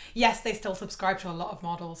 Like, yes, they still subscribe to a lot of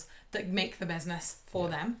models that make the business for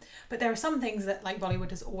them, but there are some things that like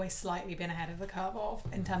Bollywood has always slightly been ahead of the curve of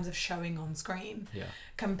in terms of showing on screen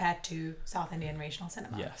compared to South Indian regional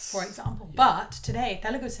cinema, for example. But today,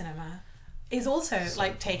 Telugu cinema is also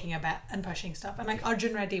like taking a bet and pushing stuff, and like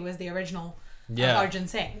Arjun Reddy was the original Arjun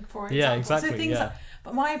Singh, for example. Yeah, exactly. So things like,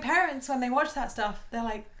 but my parents, when they watch that stuff, they're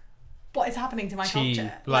like, what is happening to my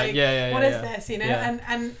culture? Like, what is this, you know?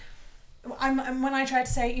 And when I try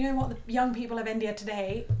to say, you know what, the young people of India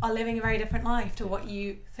today are living a very different life to what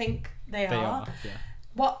you think they are.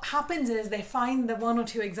 What happens is they find the one or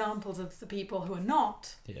two examples of the people who are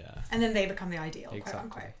not, and then they become the ideal, quote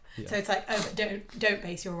unquote. So it's like, oh, but don't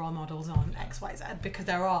base your role models on X, Y, Z, because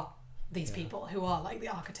there are these people who are like the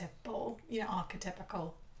archetypical,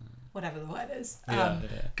 whatever the word is,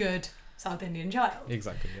 good South Indian child.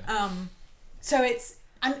 Exactly. So it's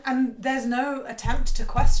and there's no attempt to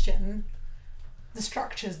question the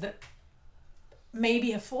structures that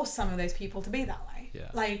maybe have forced some of those people to be that way.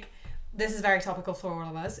 Like, this is very topical for all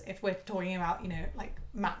of us if we're talking about, you know, like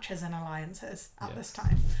matches and alliances at this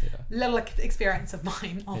time. Little experience of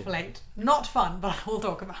mine of late. Not fun, but we'll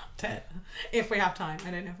talk about it if we have time.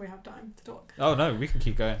 I don't know if we have time to talk. Oh no, we can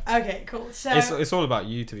keep going. Okay, cool. So it's all about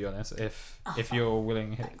you, to be honest. If you're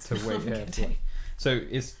willing to wait here. So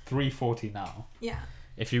it's 3:40 now. Yeah.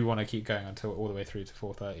 If you want to keep going until all the way through to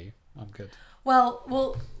 4:30, I'm good. Well,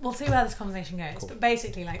 we'll see where this conversation goes. Cool. But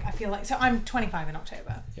basically, like, I feel like, so I'm 25 in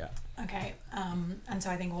October. Okay. And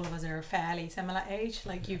so I think all of us are a fairly similar age.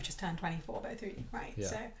 Like, you've just turned 24, both of you, right?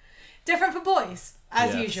 So different for boys,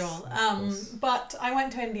 as usual. But I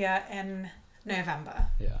went to India in November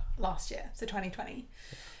last year, so 2020,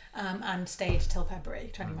 and stayed till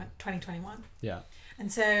February 2021.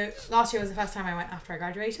 And so last year was the first time I went after I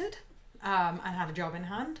graduated, and had a job in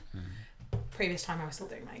hand. Previous time I was still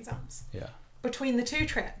doing my exams. Between the two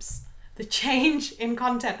trips, the change in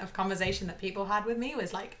content of conversation that people had with me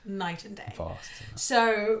was like night and day. Fast.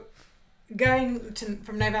 So going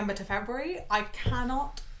from November to February, I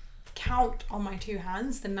cannot count on my two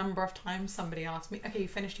hands the number of times somebody asked me, okay, you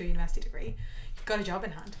finished your university degree, you've got a job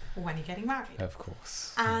in hand, when are you getting married? Of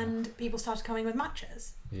course. And people started coming with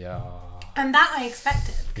matches. And that I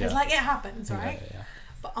expected, because like, it happens, right?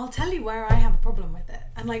 But I'll tell you where I have a problem with it.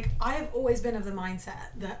 And like, I have always been of the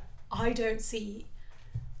mindset that I don't see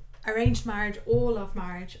arranged marriage or love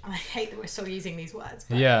marriage, and I hate that we're still using these words,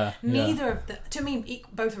 but neither of the, to me,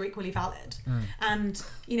 both are equally valid. And,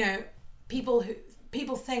 you know,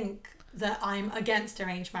 people think that I'm against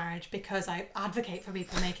arranged marriage because I advocate for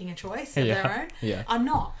people making a choice of their own. I'm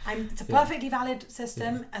not. It's a perfectly valid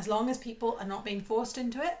system as long as people are not being forced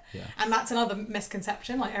into it. And that's another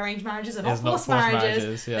misconception. Like, arranged marriages are not forced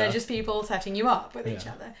marriages. They're just people setting you up with each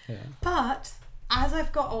other. But as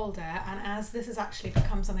I've got older, and as this has actually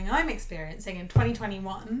become something I'm experiencing in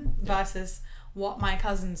 2021 versus what my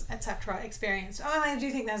cousins, etc., experienced, I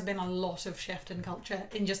do think there's been a lot of shift in culture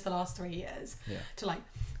in just the last 3 years. To like,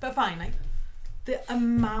 but fine, like, the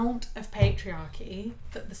amount of patriarchy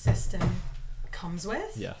that the system comes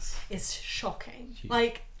with is shocking.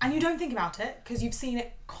 Like, and you don't think about it because you've seen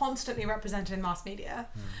it constantly represented in mass media,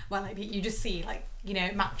 where like you just see, like, you know,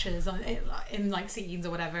 matches in like scenes or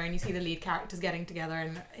whatever, and you see the lead characters getting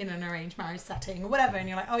together in an arranged marriage setting or whatever, and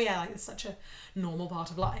you're like, oh yeah, like, it's such a normal part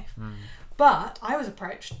of life. But I was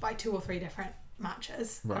approached by 2 or 3 different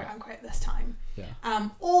matches, quote unquote, this time.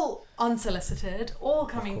 All unsolicited, all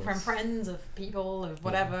coming from friends of people of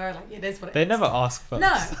whatever, like, it is what it is. They never ask first.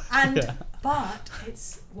 No, and but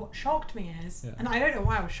it's, what shocked me is, and I don't know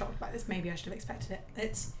why I was shocked by this, maybe I should have expected it,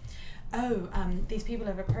 it's, these people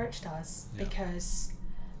have approached us because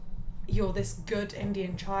you're this good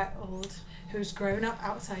Indian child who's grown up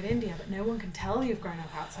outside India, but no one can tell you've grown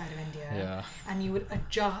up outside of India, and you would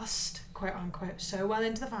adjust, quote unquote, so well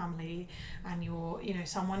into the family, and you're, you know,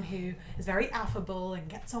 someone who is very affable and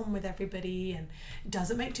gets on with everybody and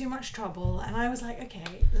doesn't make too much trouble. And I was like,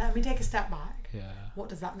 okay, let me take a step back. What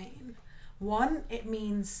does that mean? One, it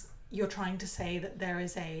means you're trying to say that there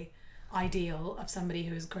is a ideal of somebody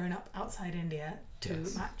who has grown up outside India to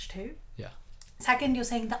match to. Second, you're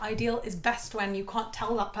saying the ideal is best when you can't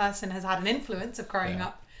tell that person has had an influence of growing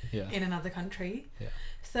up in another country.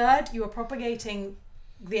 Third, you are propagating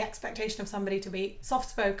the expectation of somebody to be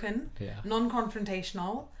soft-spoken,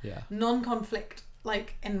 non-confrontational, non-conflict,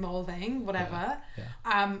 like, involving, whatever,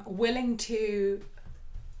 willing to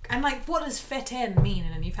And like, what does fit in mean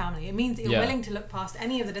in a new family? It means that you're willing to look past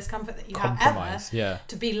any of the discomfort that you have ever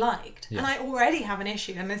to be liked. And I already have an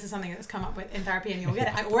issue, and this is something that's come up with in therapy, and you'll get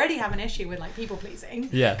it. I already have an issue with like people pleasing,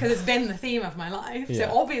 because it's been the theme of my life.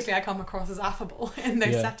 So obviously I come across as affable in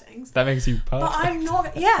those settings. That makes you perfect. But I'm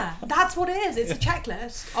not. Yeah, that's what it is. It's a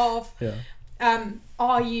checklist of.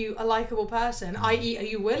 Are you a likable person? I.e., are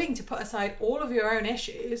you willing to put aside all of your own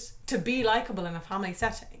issues to be likable in a family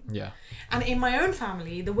setting? Yeah. And in my own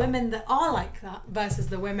family, the women that are like that versus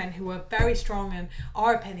the women who are very strong and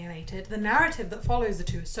are opinionated, the narrative that follows the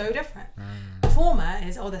two is so different. The former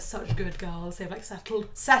is, oh, they're such good girls. They've like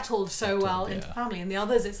settled so well into family. And the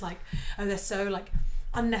others, it's like, oh, they're so like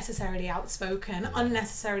unnecessarily outspoken,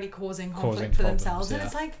 unnecessarily causing conflict for themselves. And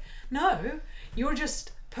it's like, no, you're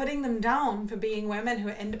just putting them down for being women who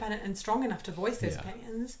are independent and strong enough to voice those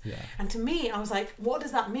opinions. And to me, I was like, what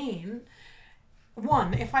does that mean?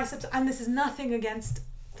 One, if I and this is nothing against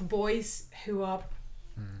the boys who are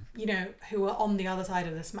you know, who are on the other side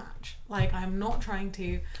of this match. Like, I'm not trying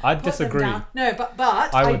to I'd disagree. No, but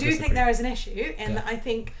I do think there is an issue in that I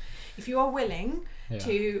think if you are willing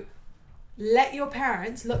to let your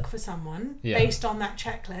parents look for someone based on that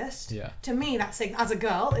checklist. To me, that as a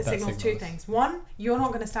girl, it signals two things. One, you're not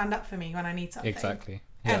going to stand up for me when I need something. Exactly.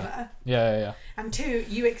 Ever. Yeah. And two,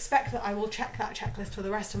 you expect that I will check that checklist for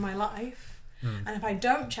the rest of my life. And if I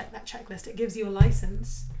don't check that checklist, it gives you a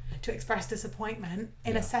license to express disappointment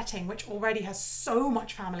in a setting which already has so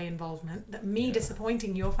much family involvement that me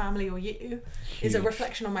disappointing your family or you is a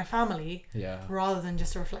reflection on my family rather than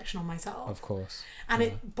just a reflection on myself. Of course. And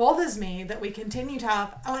it bothers me that we continue to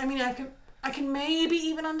have, I mean, I can maybe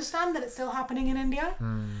even understand that it's still happening in India,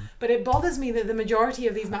 but it bothers me that the majority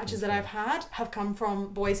of these matches that I've had have come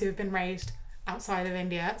from boys who have been raised outside of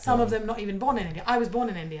India. Some of them not even born in India. I was born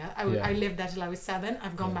in India. I lived there till I was 7.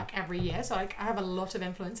 I've gone back every year, so I have a lot of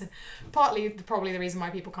influence, and partly probably the reason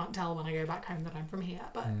why people can't tell when I go back home that I'm from here.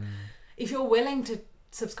 But if you're willing to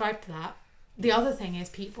subscribe to that, the other thing is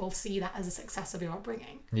people see that as a success of your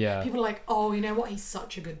upbringing. People are like, oh, you know what, he's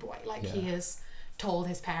such a good boy, like he has told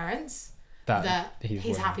his parents that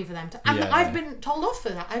he's happy for them to, and I've been told off for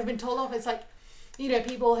that. I've been told off. It's like, you know,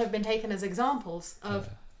 people have been taken as examples of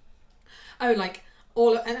oh, like,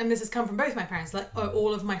 and this has come from both my parents, like, oh,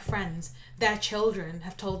 all of my friends, their children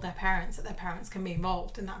have told their parents that their parents can be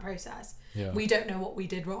involved in that process. We don't know what we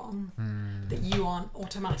did wrong, that you aren't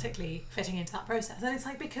automatically fitting into that process. And it's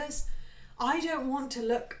like, because I don't want to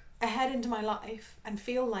look ahead into my life and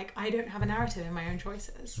feel like I don't have a narrative in my own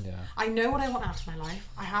choices. I know what I want out of my life.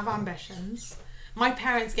 I have ambitions. My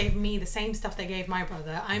parents gave me the same stuff they gave my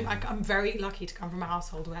brother. I'm very lucky to come from a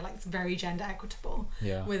household where like it's very gender equitable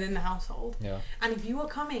within the household. And if you are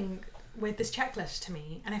coming with this checklist to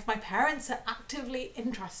me, and if my parents are actively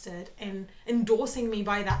interested in endorsing me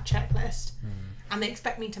by that checklist, and they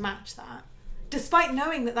expect me to match that, despite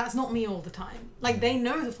knowing that that's not me all the time, like they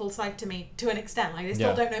know the full side to me to an extent, like they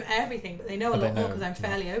still don't know everything, but they know a lot more because I'm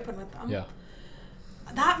fairly open with them.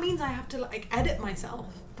 That means I have to like edit myself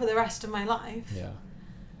for the rest of my life.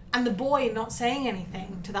 And the boy not saying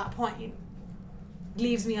anything to that point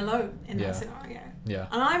leaves me alone in that scenario. And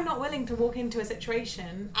I'm not willing to walk into a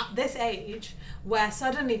situation at this age where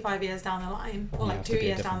suddenly 5 years down the line, or like 2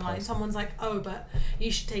 years down the line, someone's like, oh, but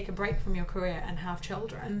you should take a break from your career and have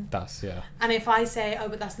children. And if I say, oh,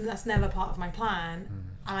 but that's never part of my plan,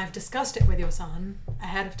 and I've discussed it with your son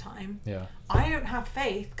ahead of time, I don't have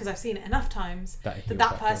faith, because I've seen it enough times,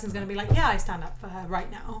 that person's going to be like, yeah, I stand up for her right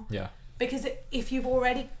now. Because if you've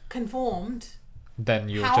already conformed, then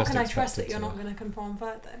how can I trust that you're not going to conform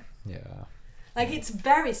further? Like, it's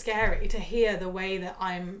very scary to hear the way that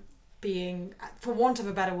I'm being, for want of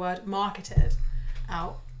a better word, marketed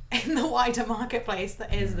out in the wider marketplace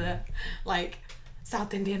that is the like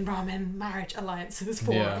South Indian Brahmin Marriage Alliances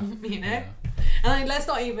Forum, you know? And like, let's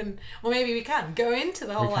not even, or maybe we can go into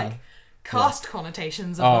the whole like caste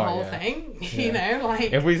connotations of the whole thing, you know?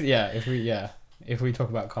 Like, if we talk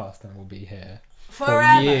about caste, then we'll be here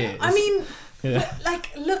forever. For years. I mean, but,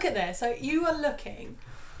 like, look at this. So you are looking,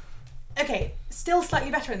 okay, still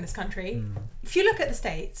slightly better in this country. If you look at the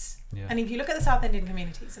States, and if you look at the South Indian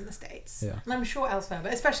communities in the States, and I'm sure elsewhere,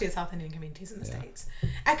 but especially the South Indian communities in the States,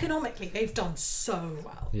 economically, they've done so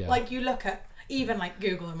well. Like, you look at even like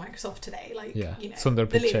Google and Microsoft today, like, you know, Sundar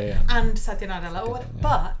Pichai and Satya Nadella,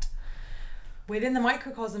 but within the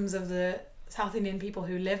microcosms of the South Indian people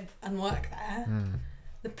who live and work there,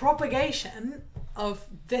 the propagation of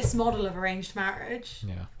this model of arranged marriage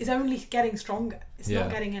is only getting stronger. It's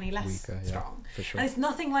not getting any less weaker, strong. For sure. And it's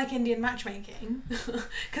nothing like Indian matchmaking,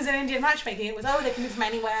 because in Indian matchmaking it was, oh, they can move from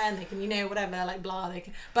anywhere and they can, you know, whatever, like blah, they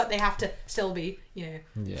can, but they have to still be, you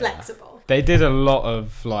know, flexible. They did a lot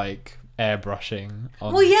of like airbrushing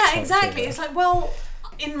on well, yeah, culture, exactly. It's like, well,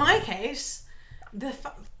 in my case,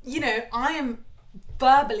 you know, I am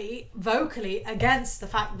vocally against the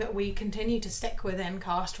fact that we continue to stick within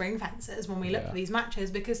caste ring fences when we look at these matches,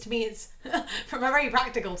 because to me it's from a very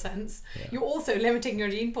practical sense you're also limiting your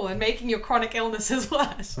gene pool and making your chronic illnesses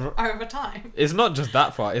worse over time. It's not just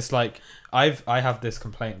that far. It's like I have this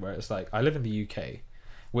complaint where it's like I live in the UK,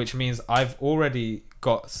 which means I've already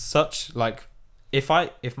got such like if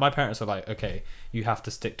my parents are like, okay, you have to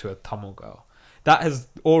stick to a Tamil girl, that has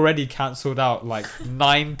already cancelled out like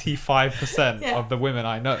 95% of the women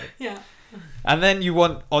I know. Yeah. And then you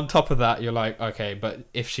want, on top of that, you're like, okay, but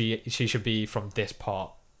if she should be from this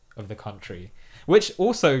part of the country, which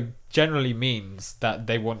also generally means that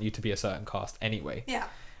they want you to be a certain caste anyway. Yeah.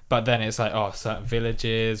 But then it's like, oh, certain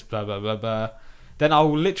villages, blah, blah, blah, blah. Then I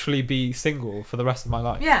will literally be single for the rest of my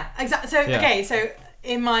life. Yeah, exactly. So, okay, so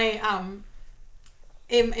in my...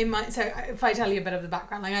 so if I tell you a bit of the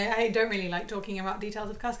background, like I don't really like talking about details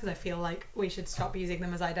of caste because I feel like we should stop using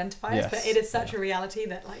them as identifiers, but it is such a reality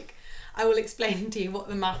that like I will explain to you what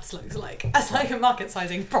the maths looks like as like a market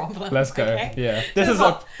sizing problem. Let's go. Okay? Yeah. This is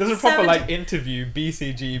a proper like interview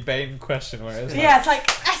BCG Bain question where it's like, it's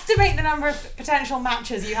like estimate the number of potential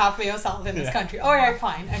matches you have for yourself in this country. Oh yeah,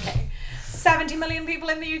 fine. Okay. 70 million people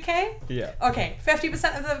in the UK? Yeah. Okay,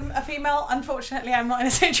 50% of them are female. Unfortunately, I'm not in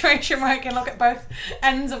a situation where I can look at both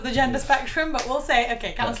ends of the gender spectrum, but we'll say,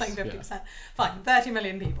 okay, cancelling 50%. Fine, 30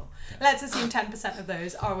 million people. Let's assume 10% of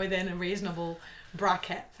those are within a reasonable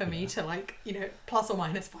bracket for me to like, you know, plus or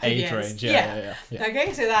minus 5 age years. Range, yeah.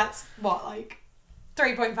 Okay, so that's what, like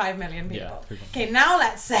 3.5 million people. Yeah, okay, now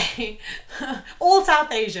let's say all South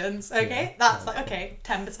Asians, okay? That's like, okay,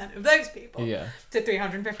 10% of those people. Yeah. To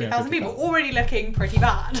 350,000 people. Already looking pretty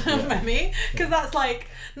bad for me, because that's like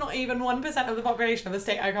not even 1% of the population of the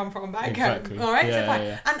state I come from back home. All right, so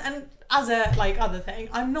fine. And as a like other thing,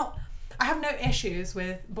 I have no issues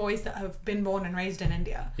with boys that have been born and raised in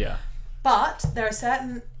India. Yeah. But there are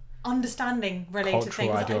certain understanding related Cultural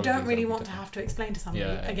things that I don't really want to different. have to explain to somebody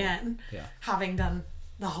again, having done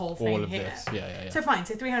the whole thing all of here. This. Yeah. So fine,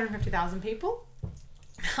 so 350,000 people.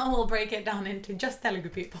 Now we'll break it down into just Telugu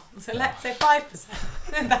people. So let's say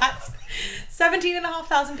 5%. And that's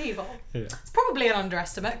 17,500 people. Yeah. It's probably an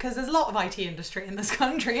underestimate because there's a lot of IT industry in this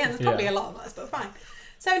country and there's probably a lot of us, but fine.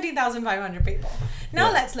 17,500 people.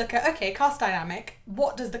 Now let's look at, okay, caste dynamic.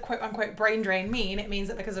 What does the quote-unquote brain drain mean? It means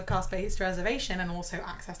that because of caste-based reservation and also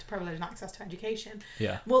access to privilege and access to education,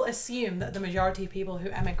 we'll assume that the majority of people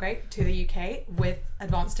who emigrate to the UK with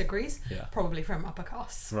advanced degrees, probably from upper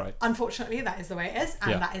castes. Right. Unfortunately, that is the way it is,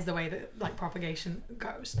 and that is the way that like propagation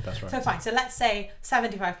goes. That's right. So fine. So let's say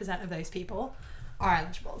 75% of those people are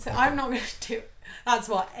eligible. So I'm not going to do... That's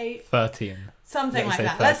what, 13. Something like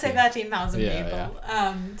that. 13. Let's say 13,000 people.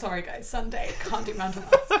 Yeah. Sorry guys, Sunday, can't do mental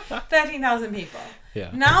maths. 13,000 people. Yeah.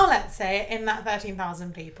 Now let's say in that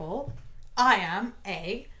 13,000 people, I am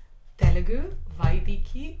a Telugu,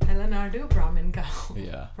 Vaidiki, Elenadu Brahmin girl.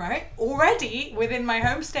 Yeah. Right? Already within my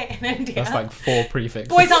home state in India. That's like 4 prefixes.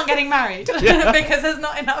 Boys aren't getting married because there's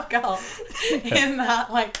not enough girls in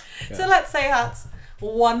that. Like, so let's say that's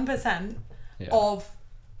 1% of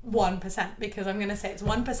 1%, because I'm going to say it's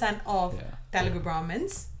 1% of Telugu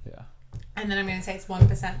Brahmins. Yeah. And then I'm going to say it's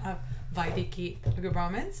 1% of Vaidiki Telugu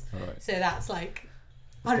Brahmins. Right. So that's like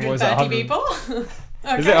 130 people.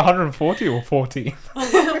 Okay. Is it 140 or 40?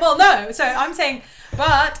 Well, no. So I'm saying,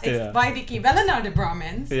 but it's Vaidiki Velanadu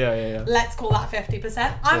Brahmins. Yeah. Let's call that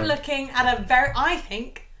 50%. I'm looking at I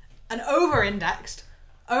think, an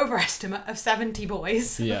overestimate of 70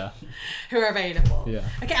 boys who are available. Yeah.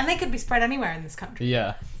 Okay, and they could be spread anywhere in this country.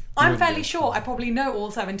 Yeah. I'm fairly sure I probably know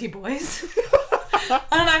all 70 boys. And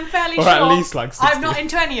I'm fairly or sure at least like 60. I'm not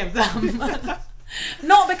into any of them.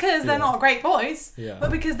 Not because they're not great boys,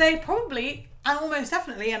 but because they probably, and almost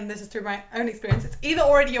definitely, and this is through my own experience, it's either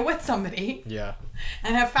already you're with somebody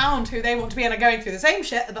and have found who they want to be and are going through the same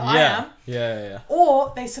shit that I am. Yeah.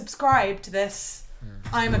 Or they subscribe to this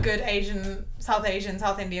I'm a good South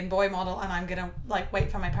Indian boy model and I'm gonna like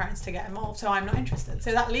wait for my parents to get involved, so I'm not interested.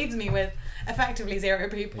 So that leaves me with effectively 0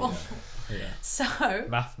 people. Yeah. So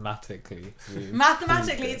mathematically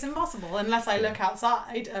it's impossible unless I look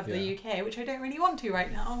outside of the UK, which I don't really want to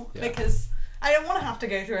right now because I don't want to have to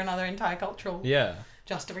go through another entire cultural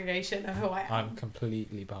justification of who I am. I'm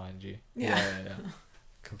completely behind you. Yeah.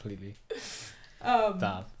 Completely.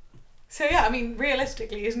 Damn. So yeah, I mean,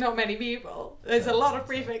 realistically, it's not many people. There's a lot of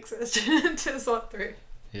prefixes to sort through.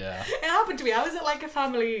 Yeah. It happened to me. I was at like a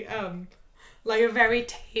family, like a very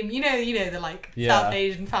tame, you know the like Yeah. South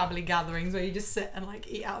Asian family gatherings where you just sit and like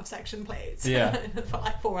eat out of section plates. Yeah. For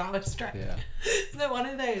like 4 hours straight. Yeah. So one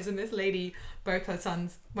of those, and this lady, both her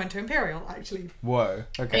sons went to Imperial actually. Whoa.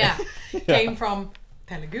 Okay. Yeah. Came from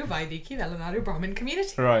Telugu, Vaidiki, Velanadu Brahmin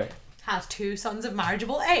community. Right. Has 2 sons of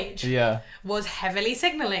marriageable age. Yeah. Was heavily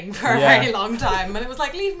signalling for a Yeah. very long time, and it was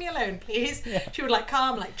like, leave me alone, please. Yeah. She would like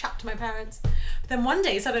come, like chat to my parents. But then one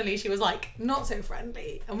day, suddenly, she was like not so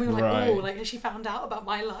friendly, and we were like, Right. oh, like has she found out about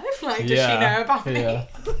my life? Like, does she Yeah. know about me? Yeah.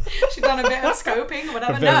 She's done a bit of scoping or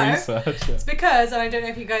whatever. A bit of No, research. it's because, and I don't know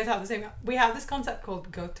if you guys have the same. We have this concept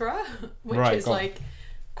called Gotra, which Right, is go on. like,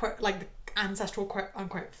 like the ancestral quote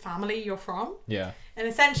unquote family you're from. Yeah. And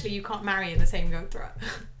essentially, you can't marry in the same Gotra.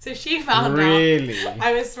 So she found out Really?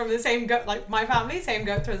 I was from the same like my family, same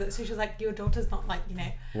Gotra. So she was like, your daughter's not like,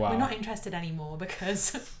 Wow. we're not interested anymore because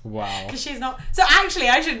Wow. she's not. So actually,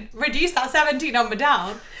 I should reduce that 70 number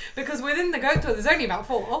down because within the Gotra, there's only about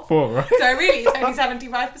 4. 4, right? So really, it's only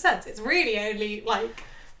 75%. It's really only like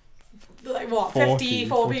what, 40,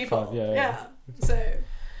 54 45, people. yeah. So.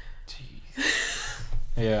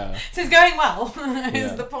 Yeah. So it's going well,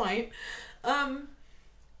 is Yeah. the point.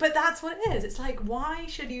 But that's what it is. It's like, why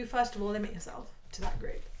should you first of all limit yourself to that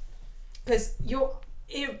group? Because you're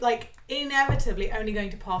like inevitably only going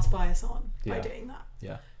to pass bias on by Yeah. doing that.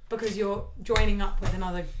 Yeah. Because you're joining up with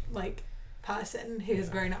another like person who has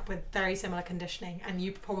Yeah. grown up with very similar conditioning, and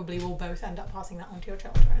you probably will both end up passing that on to your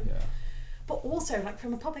children. Yeah. But also, like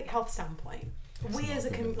from a public health standpoint, we not as a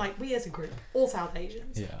good. we as a group, all South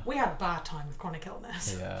Asians, Yeah. we have a bad time with chronic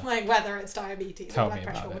illness. Yeah. Like whether it's diabetes Tell or blood me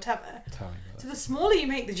pressure about or it. whatever. Tell me about So the smaller you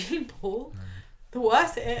make the gene pool, the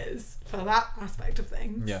worse it is for that aspect of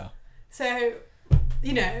things. Yeah. So,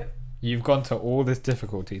 You've gone to all this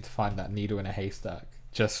difficulty to find that needle in a haystack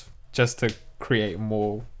just to create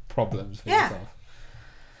more problems for Yeah. yourself.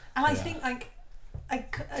 and I Yeah. think like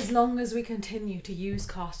as long as we continue to use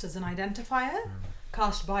caste as an identifier,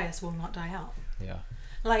 caste bias will not die out. Yeah.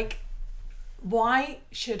 Like, why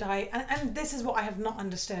should I, and this is what I have not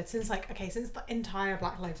understood since the entire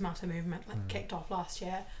Black Lives Matter movement kicked off last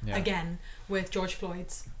year, Yeah. again with George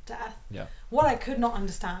Floyd's death. Yeah. What I could not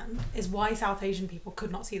understand is why South Asian people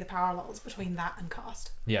could not see the parallels between that and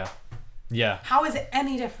caste. Yeah. Yeah. How is it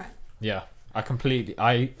any different? Yeah. I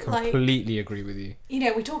completely agree with you.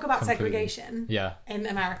 We talk about Completely. segregation Yeah. in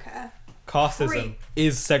America. Casteism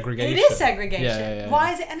is segregation. It is segregation. Yeah.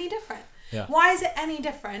 Why is it any different? Yeah. Why is it any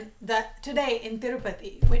different that today in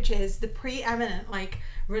Tirupati, which is the preeminent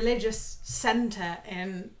religious center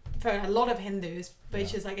for a lot of Hindus,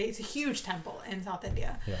 which is it's a huge temple in South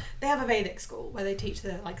India, Yeah. they have a Vedic school where they teach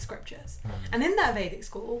the scriptures. And in that Vedic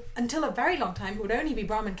school, until a very long time, it would only be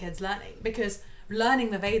Brahmin kids learning, because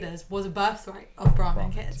learning the Vedas was a birthright of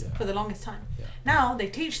Brahmin kids yeah. for the longest time. Yeah. Now they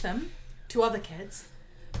teach them to other kids,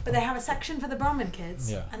 but they have a section for the Brahmin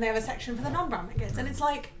kids, Yeah. and they have a section for the non-Brahmin kids. And it's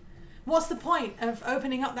like, what's the point of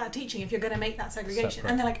opening up that teaching if you're going to make that segregation? Separate.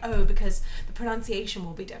 And they're like, oh, because the pronunciation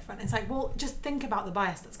will be different. It's like, well, just think about the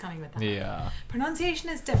bias that's coming with that. Yeah. Pronunciation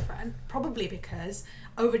is different, probably because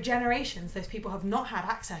over generations, those people have not had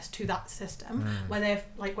access to that system, where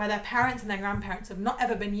their parents and their grandparents have not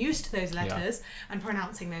ever been used to those letters and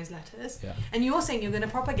pronouncing those letters. Yeah. And you're saying you're going to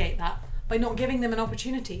propagate that by not giving them an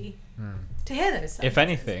opportunity to hear those sentences. If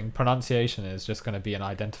anything, pronunciation is just going to be an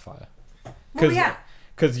identifier. Well, yeah.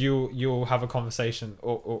 Because you'll have a conversation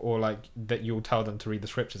or like that, you'll tell them to read the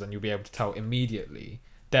scriptures and you'll be able to tell immediately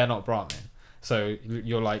they're not Brahmin. So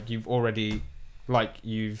you're like, you've already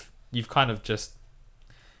you've kind of just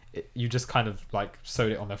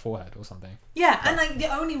sewed it on their forehead or something. Yeah, and the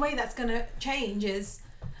only way that's going to change is,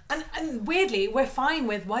 and weirdly, we're fine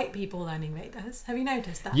with white people learning Vedas. Have you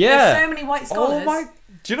noticed that? Yeah. There's so many white scholars. Oh my!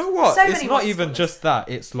 Do you know what? So It's many not white even scholars. just that.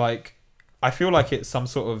 It's like, I feel like it's some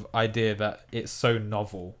sort of idea that it's so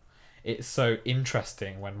novel. It's so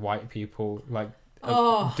interesting when white people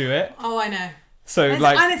do it. Oh, I know. So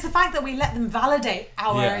And it's the fact that we let them validate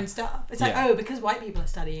our Yeah. own stuff. It's like, Yeah. oh, because white people are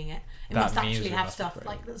studying it, it That must means actually it have must be stuff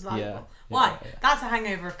great. that's Yeah. valuable. Yeah, Why? yeah. That's a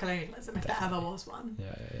hangover of colonialism, if there ever was one.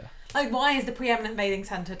 yeah. Like, why is the preeminent bathing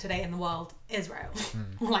centre today in the world Israel?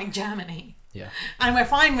 Or Germany? Yeah. And we're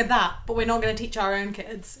fine with that, but we're not going to teach our own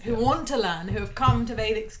kids who want to learn, who have come to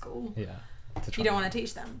Vedic school. Yeah. You don't want to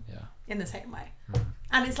teach them Yeah. in the same way.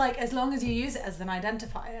 And it's like, as long as you use it as an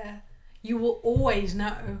identifier, you will always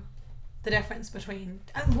know the difference between,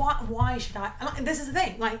 and why should I, and this is the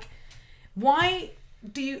thing, why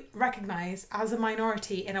do you recognize as a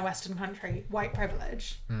minority in a Western country white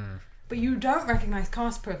privilege, but you don't recognise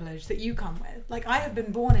caste privilege that you come with. Like, I have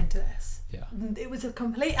been born into this. Yeah. It was a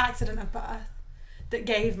complete accident of birth that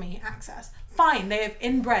gave me access. Fine, they have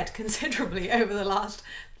inbred considerably over the last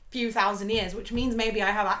few thousand years, which means maybe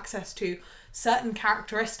I have access to certain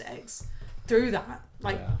characteristics through that,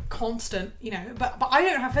 like constant, you know, but I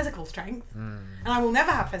don't have physical strength, and I will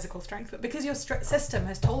never have physical strength. But because your system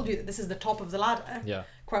has told you that this is the top of the ladder,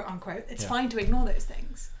 quote unquote, it's fine to ignore those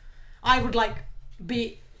things. I would like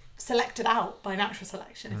be selected out by natural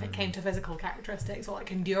selection if it came to physical characteristics or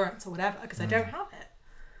like endurance or whatever, because I don't have it.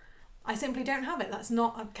 I simply don't have it. That's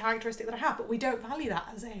not a characteristic that I have, but we don't value that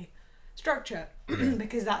as a structure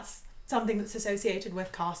because that's something that's associated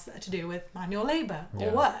with castes that are to do with manual labour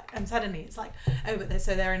or work, and suddenly it's like, oh, but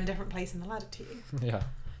they're in a different place in the ladder to you. Yeah.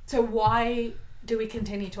 So why do we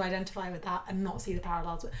continue to identify with that and not see the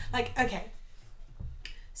parallels? Like, okay,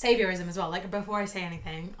 saviorism as well. Like, before I say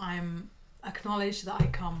anything, I'm acknowledge that I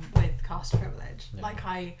come with caste privilege. Like,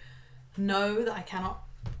 I know that I cannot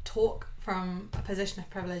talk from a position of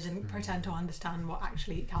privilege and pretend to understand what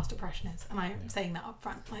actually caste oppression is, and I'm saying that up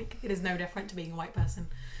front. Like, it is no different to being a white person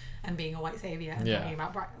and being a white saviour and talking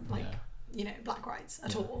about you know, black rights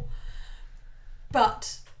at all.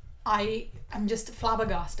 But I am just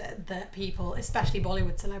flabbergasted that people, especially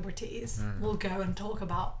Bollywood celebrities, will go and talk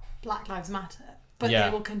about Black Lives Matter, but they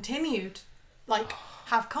will continue to like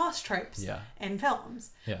have caste tropes in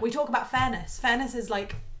films. We talk about fairness. Fairness is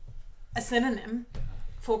like a synonym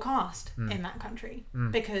for caste in that country,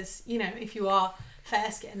 because, you know, if you are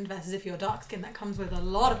fair skinned versus if you're dark skinned, that comes with a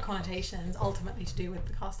lot of connotations ultimately to do with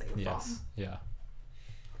the caste that you're from.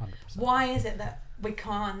 100%. Why is it that we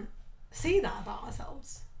can't see that about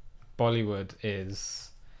ourselves? Bollywood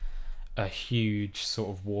is a huge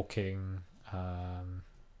sort of walking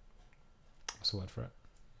what's the word for it?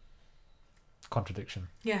 Contradiction.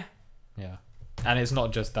 Yeah. And it's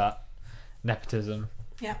not just that. Nepotism.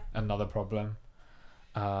 Another problem.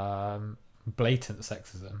 Blatant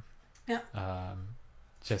sexism.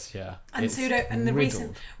 And the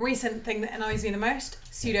recent thing that annoys me the most,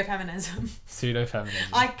 pseudo-feminism.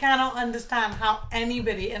 I cannot understand how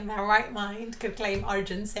anybody in their right mind could claim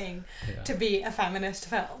Arjun Singh to be a feminist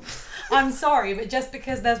film. I'm sorry, but just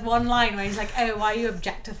because there's one line where he's like, oh, why are you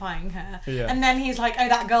objectifying her? And then he's like, oh,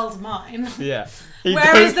 that girl's mine.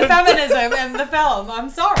 Where is the feminism in the film? I'm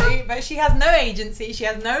sorry, but she has no agency, she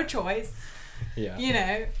has no choice. You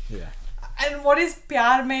know? And what is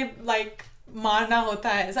pyar mein, like, marna hota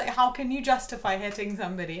hai? It's like, how can you justify hitting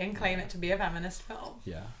somebody and claim it to be a feminist film?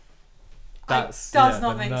 Does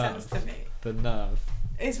not make sense to me. The nerve.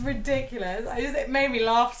 It's ridiculous. It made me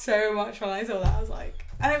laugh so much when I saw that. I was like,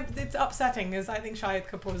 and it's upsetting because I think Shahid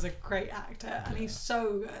Kapoor is a great actor and he's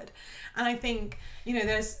so good. And I think, you know,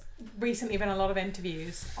 there's recently been a lot of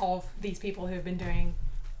interviews of these people who have been doing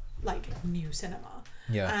like new cinema.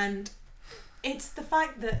 And it's the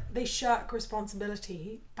fact that they shirk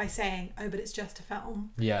responsibility by saying, oh, but it's just a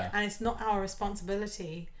film. And it's not our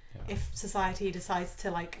responsibility if society decides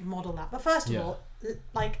to like model that. But first of all,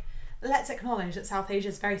 like, let's acknowledge that South Asia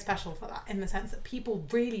is very special for that, in the sense that people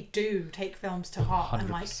really do take films to heart 100%. And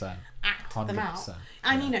like act 100%. Them out.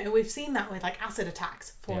 And you know, we've seen that with like acid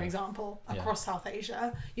attacks, for example, across South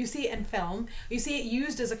Asia. You see it in film. You see it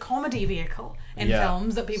used as a comedy vehicle in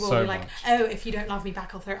films, that people will be like, oh, if you don't love me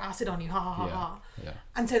back, I'll throw acid on you, ha ha ha ha.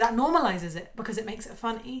 And so that normalizes it because it makes it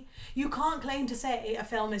funny. You can't claim to say a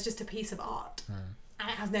film is just a piece of art and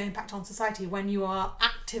it has no impact on society when you are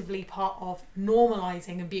actively part of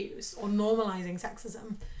normalizing abuse or normalizing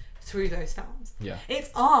sexism through those films. It's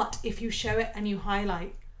art if you show it and you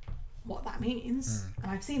highlight what that means.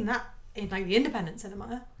 And I've seen that in like the independent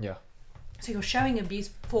cinema. So you're showing abuse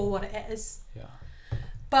for what it is.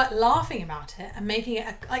 But laughing about it and making it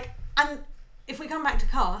and if we come back to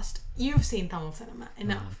caste, you've seen Tamil cinema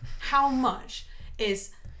enough. How much is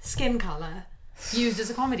skin colour used as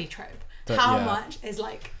a comedy trope? How much is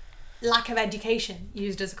like lack of education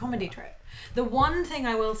used as a comedy trope? The one thing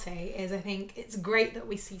I will say is I think it's great that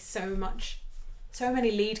we see so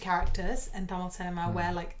many lead characters in Tamil cinema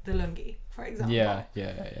wear like the lungi, for example.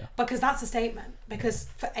 Because that's a statement. Because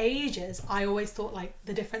for ages I always thought like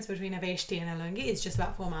the difference between a veshti and a lungi is just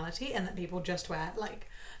about formality, and that people just wear like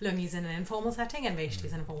lungis in an informal setting and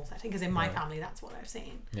veshtis in a formal setting, because in my family that's what I've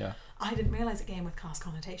seen. I didn't realise it came with caste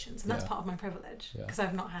connotations, and that's part of my privilege, because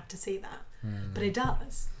I've not had to see that. But it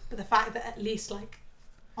does. But the fact that at least like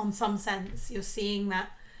on some sense you're seeing that,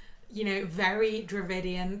 you know, very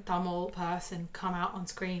Dravidian Tamil person come out on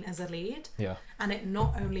screen as a lead, and it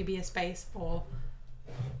not only be a space for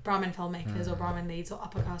Brahmin filmmakers or Brahmin leads or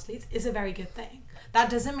upper caste leads is a very good thing. That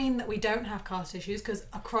doesn't mean that we don't have caste issues, because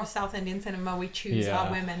across South Indian cinema we choose our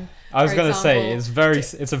women. I was going to say example,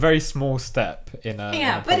 it's a very small step in a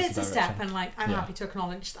but it's positive a step, direction. and like I'm happy to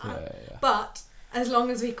acknowledge that. Yeah. But as long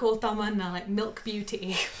as we call Tamanna like milk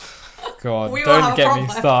beauty, God, we will don't have a get me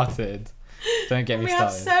problem. started. Don't get me we started.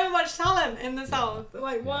 have so much talent in the South.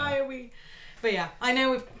 Like, why are we? But yeah, I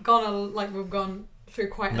know we've gone through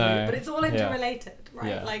quite a loop, but it's all interrelated, right?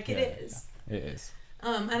 Yeah, like it is. Yeah. It is.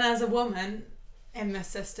 And as a woman in this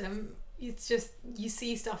system, it's just you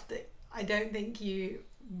see stuff that I don't think you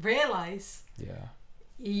realise. Yeah.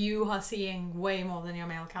 You are seeing way more than your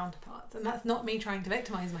male counterparts, and that's not me trying to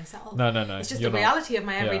victimise myself. No. It's just the reality of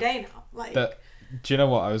my everyday now. Like, do you know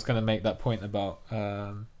what? I was going to make that point about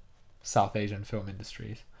South Asian film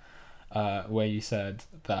industries, where you said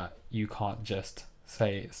that you can't just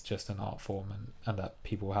say it's just an art form and that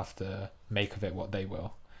people have to make of it what they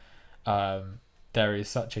will. There is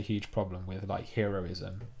such a huge problem with like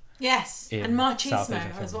heroism. Yes, and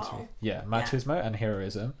machismo as well. Industry. Yeah, machismo and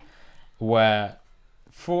heroism, where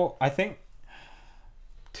for I think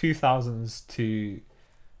 2000s to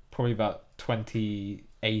probably about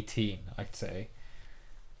 2018, I'd say,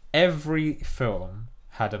 every film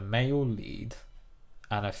had a male lead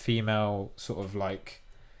and a female sort of like,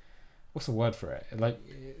 what's the word for it? Like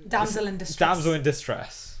damsel in distress. Damsel in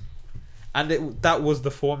distress, and that was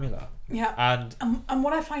the formula. Yeah. And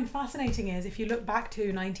what I find fascinating is if you look back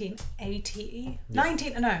to 1980,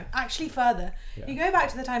 actually further. Yeah. You go back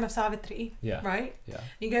to the time of Savitri, Yeah. right? Yeah.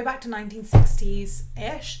 You go back to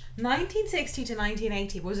 1960s-ish. 1960 to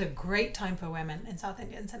 1980 was a great time for women in South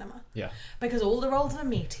Indian cinema. Yeah. Because all the roles were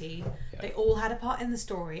meaty, Yeah. they all had a part in the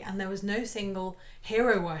story, and there was no single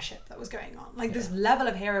hero worship that was going on. Like this level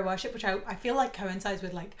of hero worship, which I feel like coincides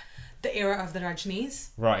with like the era of the Rajnees.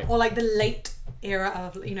 Right. Or like the late era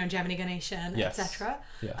of, Gemini Ganeshan, Yes. etc.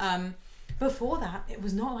 Yeah. Before that, it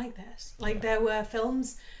was not like this. Like there were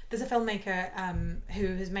films. There's a filmmaker who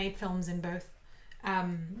has made films in both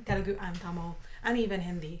Telugu and Tamil and even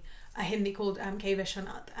Hindi. A Hindi called K.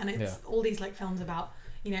 Vishwanath, and it's all these like films about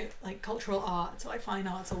like cultural arts or like fine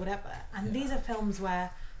arts or whatever. And these are films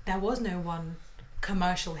where there was no one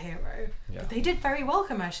commercial hero, but they did very well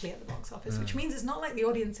commercially at the box office, which means it's not like the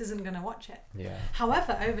audience isn't going to watch it. Yeah.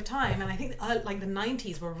 However, over time, and I think like the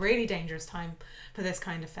 90s were a really dangerous time for this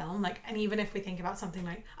kind of film. Like, and even if we think about something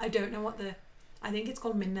like, I don't know I think it's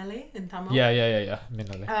called Minnale in Tamil. Yeah.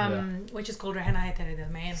 Minnale. Which is called Rehna Hai Tere Dil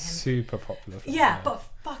Mein. Super popular film. Yeah, but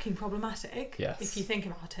fucking problematic. Yes. If you think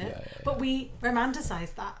about it. Yeah. But we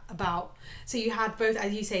romanticized that about. So you had both,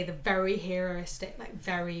 as you say, the very heroistic, like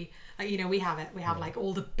very. We have it. We have like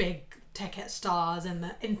all the big ticket stars, and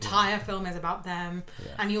the entire film is about them.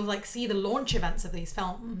 Yeah. And you'll like see the launch events of these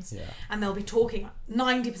films, Yeah. and they'll be talking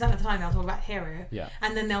 90% of the time. They'll talk about hero, Yeah.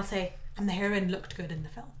 and then they'll say, "And the heroine looked good in the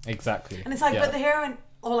film." Exactly. And it's like, but the heroine,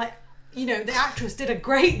 or like, the actress did a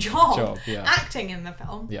great job acting in the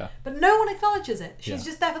film. Yeah. But no one acknowledges it. She's Yeah.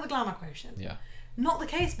 just there for the glamour quotient. Yeah. Not the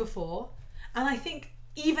case before, and I think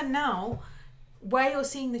even now, where you're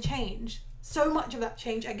seeing the change. So much of that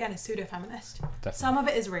change, again, is pseudo-feminist. Definitely. Some of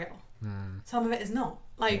it is real. Some of it is not.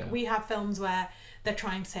 Like, we have films where they're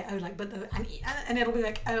trying to say, oh, like, and it'll be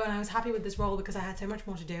like, oh, and I was happy with this role because I had so much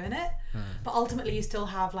more to do in it. But ultimately, you still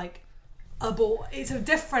have, like, it's a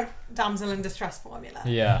different damsel in distress formula.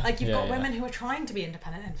 Yeah. Like, you've got women who are trying to be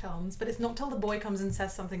independent in films, but it's not till the boy comes and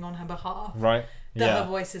says something on her behalf right. that her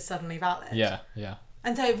voice is suddenly valid. Yeah.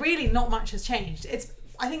 And so, really, not much has changed.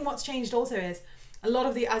 I think what's changed also is a lot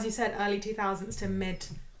of the, as you said, early 2000s to mid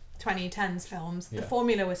 2010s films, the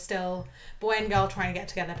formula was still boy and girl trying to get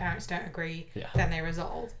together, parents don't agree, then they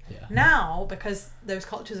resolve. Yeah. Now, because those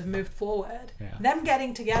cultures have moved forward, them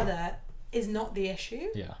getting together is not the issue.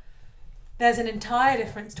 Yeah. There's an entire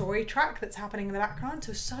different story track that's happening in the background,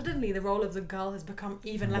 so suddenly the role of the girl has become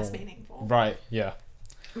even less meaningful. Right, yeah.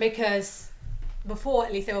 Because before,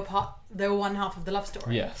 at least they were one half of the love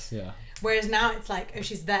story. Yes, yeah. Whereas now it's like, oh,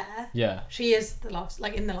 she's there. Yeah. She is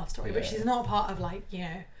in the love story, but she's not part of like,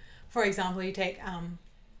 for example, you take,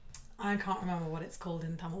 I can't remember what it's called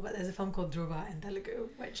in Tamil, but there's a film called Dhruva in Telugu,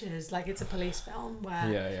 which is like, it's a police film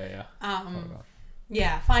where.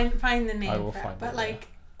 Yeah. Find the name I will for find it. But it, like,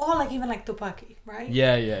 or like even like Tupaki, right?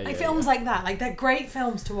 Yeah. Like films like that, like they're great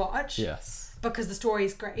films to watch. Yes. Because the story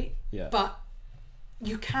is great. Yeah. But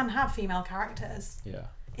you can have female characters. Yeah.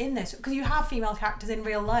 In this, because you have female characters in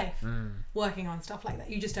real life working on stuff like that.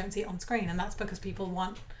 You just don't see it on screen, and that's because people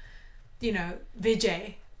want,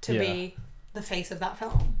 Vijay to be the face of that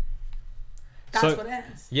film. That's what it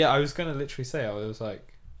is. Yeah, I was gonna literally say, I was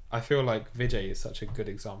like, I feel like Vijay is such a good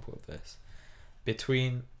example of this.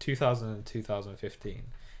 between 2000 and 2015,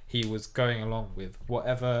 he was going along with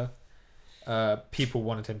whatever people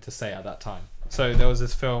wanted him to say at that time. So there was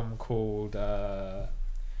this film called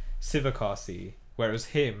Sivakasi, where it was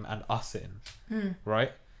him and Asin,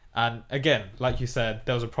 right? And again, like you said,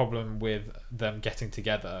 there was a problem with them getting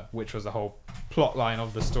together, which was the whole plot line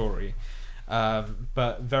of the story.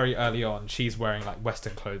 But very early on, she's wearing like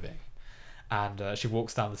Western clothing, and she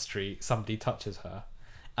walks down the street, somebody touches her,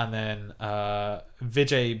 and then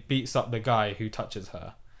Vijay beats up the guy who touches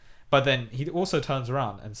her. But then he also turns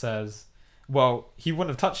around and says, well, he wouldn't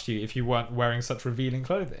have touched you if you weren't wearing such revealing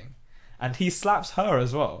clothing. And he slaps her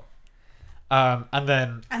as well. And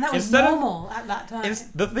that was normal at that time.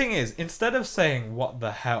 The thing is, instead of saying, what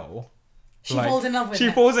the hell? She falls in love with him.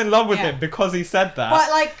 She falls in love with him because he said that. But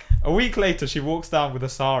like... A week later, she walks down with a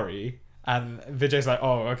sari. And Vijay's like,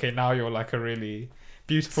 oh, okay, now you're like a really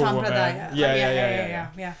beautiful woman.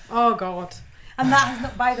 Yeah. Oh, God. And that has,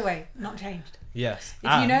 not, by the way, not changed. Yes.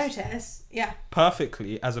 If you notice,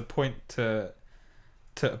 perfectly as a point to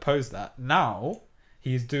oppose that. Now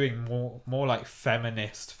he's doing more like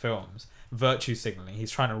feminist films, virtue signaling. He's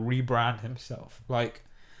trying to rebrand himself. Like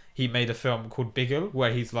he made a film called Bigil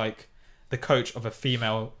where he's like the coach of a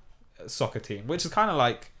female soccer team, which is kind of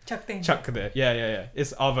like Chak De. Yeah.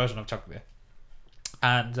 It's our version of Chak De.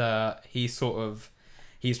 And he's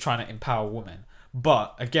trying to empower women.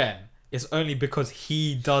 But again, it's only because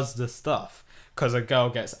he does the stuff. Because a girl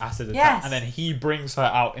gets acid attack and then he brings her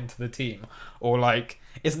out into the team. Or like,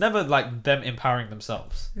 it's never like them empowering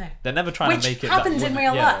themselves. No. They're never trying to make it... Which happens in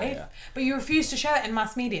real life, but you refuse to show it in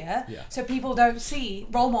mass media so people don't see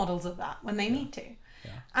role models of that when they need to.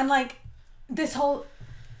 Yeah. And like, this whole...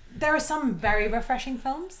 There are some very refreshing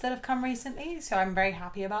films that have come recently, so I'm very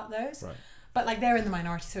happy about those. Right. But like, they're in the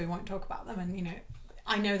minority, so we won't talk about them. And, you know,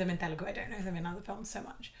 I know them in Telugu, I don't know them in other films so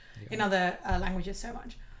much. In other languages so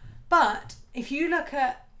much. But if you look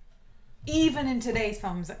at even in today's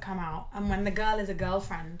films that come out, and when the girl is a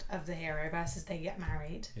girlfriend of the hero versus they get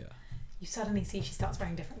married, you suddenly see she starts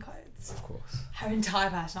wearing different clothes. Of course. Her entire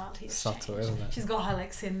personality is subtle, changed. isn't it? She's got her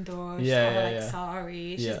like sindoor, she's got her like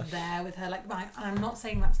sari, she's there with her like... And I'm not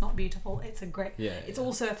saying that's not beautiful, it's a great... it's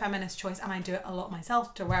also a feminist choice, and I do it a lot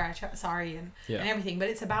myself to wear a sari and everything, but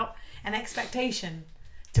it's about an expectation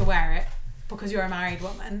to wear it because you're a married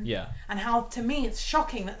woman. Yeah. And how, to me, it's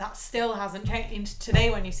shocking that still hasn't changed today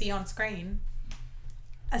when you see on screen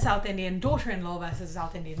a South Indian daughter-in-law versus a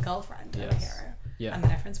South Indian girlfriend of a hero. Yeah. And the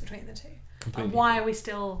difference between the two. Completely. And why are we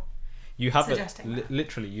still suggesting that?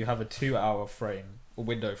 Literally, you have a 2-hour frame, or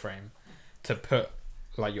window frame, to put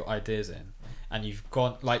like your ideas in. And you've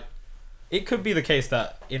gone, like, it could be the case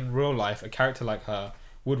that in real life, a character like her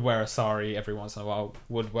would wear a sari every once in a while,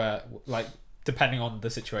 would wear, like, depending on the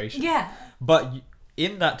situation. Yeah. But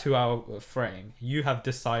in that 2-hour frame, you have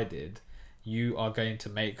decided you are going to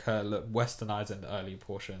make her look westernized in the early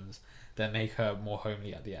portions, then make her more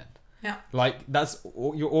homely at the end. Yeah. Like,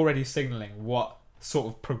 you're already signaling what sort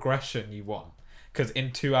of progression you want. Because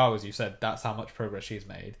in 2 hours, you said that's how much progress she's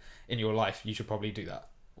made. In your life, you should probably do that.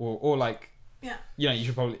 Or like, you know, you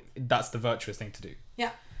should probably, that's the virtuous thing to do.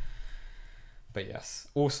 Yeah. But yes.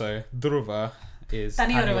 Also, Dhruva is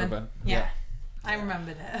Danny Oruvan. Yeah. I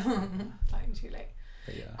remembered it. Slightly too late.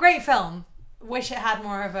 But yeah. Great film. Wish it had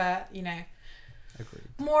more of a, you know,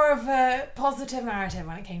 more of a positive narrative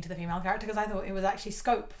when it came to the female character, because I thought it was actually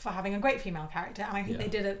scope for having a great female character, and I think they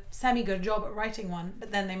did a semi-good job at writing one,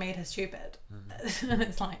 but then they made her stupid. And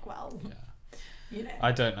it's like, well, you know.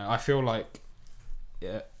 I don't know. I feel like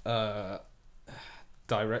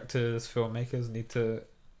directors, filmmakers need to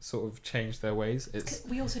sort of change their ways.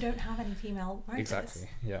 We also don't have any female writers. Exactly,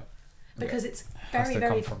 yeah. Because it's very,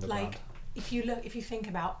 very, like, if you think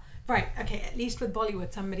about, right, okay, at least with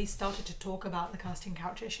Bollywood, somebody started to talk about the casting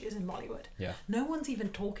couch issues in Bollywood. Yeah. No one's even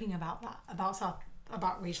talking about that,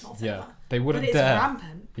 about regional cinema. Yeah, they wouldn't dare. But it's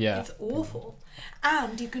rampant. Yeah. It's awful.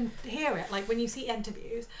 And you can hear it, like, when you see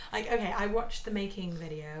interviews. Like, okay, I watched the making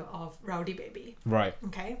video of Rowdy Baby. Right.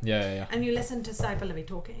 Okay? Yeah. And you listen to Sai Pallavi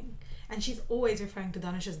talking, and she's always referring to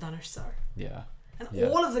Dhanush as Dhanush sir. Yeah. And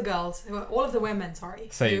all of the girls, all of the women,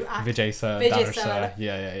 say who act, Vijay sir, Dhanush sir.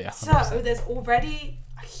 Yeah. 100%. So there's already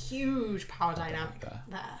a huge power dynamic there.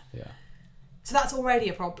 Yeah. So that's already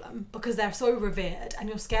a problem, because they're so revered and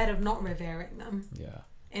you're scared of not revering them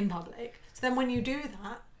in public. So then when you do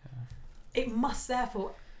that, it must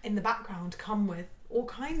therefore in the background come with all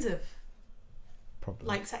kinds of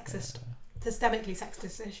like sexist, systemically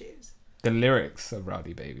sexist issues. The lyrics of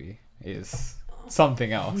Rowdy Baby is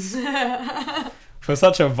something else. for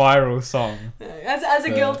such a viral song. As a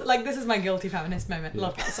guilt, like this is my guilty feminist moment.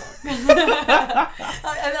 Love that song.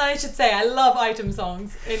 And I should say I love item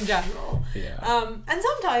songs in general. Yeah. And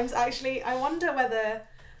sometimes actually I wonder whether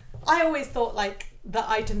I always thought like the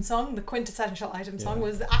item song, the quintessential item song,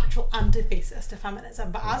 was the actual antithesis to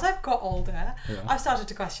feminism. But as I've got older, I've started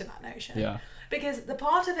to question that notion. Yeah. Because the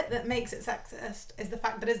part of it that makes it sexist is the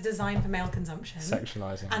fact that it's designed for male consumption.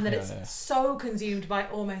 Sexualizing. And that it's so consumed by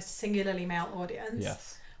almost a singularly male audience.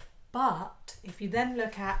 Yes. But if you then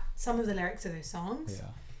look at some of the lyrics of those songs,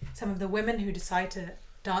 some of the women who decide to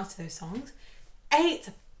dance to those songs, it's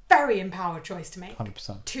a very empowered choice to make.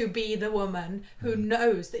 100%. To be the woman who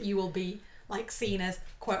knows that you will be like seen as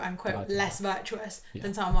quote unquote less virtuous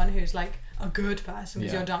than someone who's like a good person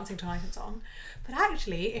because you're dancing to an item song. But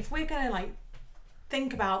actually, if we're gonna like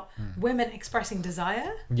think about women expressing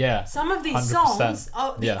desire, some of these 100%. Songs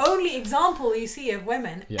are the only example you see of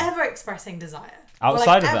women ever expressing desire.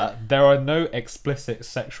 Outside of that, there are no explicit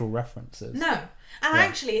sexual references. No. And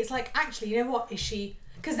actually, it's like, you know what, is she...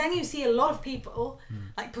 Because then you see a lot of people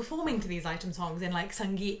like performing to these item songs in like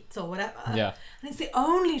Sangeets or whatever. Yeah. And it's the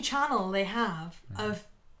only channel they have of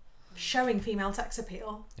showing female sex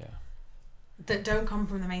appeal. Yeah. That don't come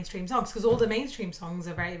from the mainstream songs, because all the mainstream songs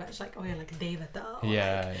are very much like, oh yeah, like David though.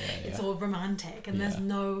 It's all romantic, and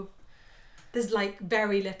there's like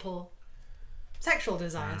very little sexual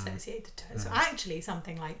desire associated to it. So actually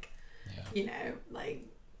something like, you know, like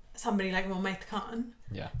somebody like Mohamed Khan,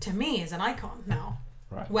 to me is an icon now.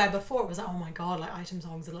 Right. Where before it was like, oh my god, like item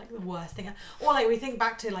songs are like the worst thing. Or like we think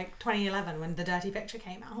back to like 2011 when The Dirty Picture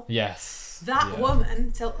came out. Yes. That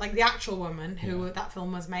woman, so like the actual woman who that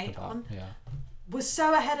film was made on, was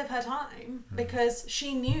so ahead of her time because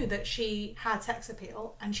she knew that she had sex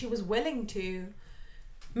appeal and she was willing to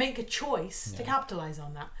make a choice to capitalize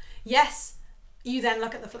on that. Yes, you then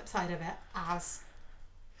look at the flip side of it as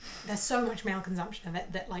there's so much male consumption of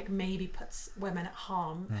it that like maybe puts women at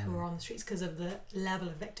harm who are on the streets because of the level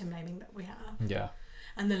of victim blaming that we have,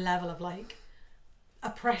 and the level of like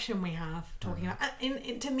oppression we have talking about.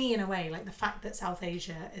 In to me, in a way, like the fact that South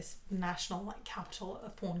Asia is national like capital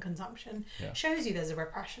of porn consumption shows you there's a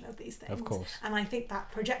repression of these things. Of course. And I think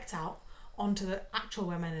that projects out onto the actual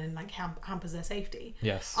women and like hampers their safety.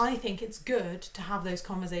 Yes. I think it's good to have those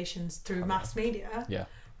conversations through mass media. Yeah.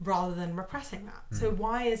 Rather than repressing that. So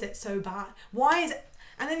why is it so bad? Why is it...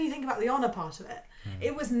 And then you think about the honour part of it.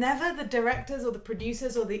 It was never the directors or the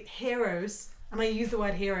producers or the heroes, and I use the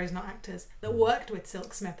word heroes, not actors, that worked with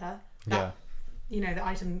Silk Smither, that, you know, the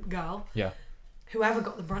item girl. Yeah. Whoever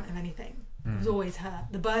got the brunt of anything. It was always her.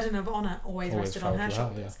 The burden of honour always rested on her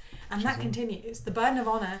shoulders. And that continues. The burden of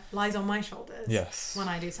honour lies on my shoulders when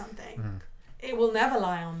I do something. It will never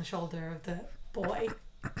lie on the shoulder of the boy.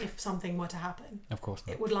 If something were to happen, of course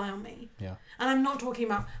not. It would lie on me. Yeah. And I'm not talking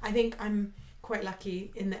about, I think I'm quite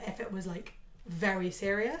lucky in that if it was like very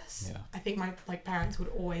serious, I think my like parents would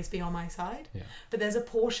always be on my side. Yeah. But there's a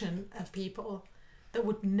portion of people that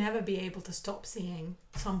would never be able to stop seeing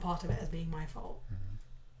some part of it as being my fault.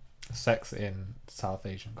 Sex in South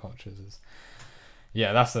Asian cultures is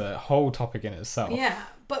that's a whole topic in itself. Yeah,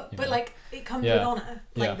 but like it comes with honour.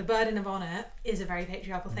 Like the burden of honour is a very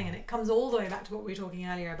patriarchal thing, and it comes all the way back to what we were talking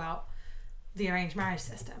earlier about the arranged marriage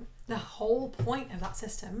system. The whole point of that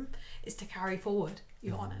system is to carry forward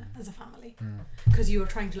your honour as a family, because you are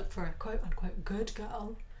trying to look for a quote unquote good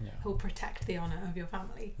girl who will protect the honour of your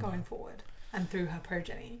family going forward and through her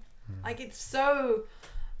progeny. Like it's so,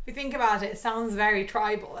 if you think about it, it sounds very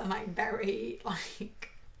tribal and like very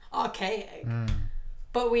like archaic.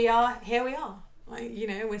 But we are. Like, you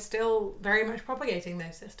know, we're still very much propagating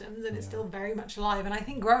those systems, and it's still very much alive, and I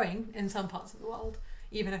think growing in some parts of the world,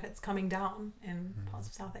 even if it's coming down in parts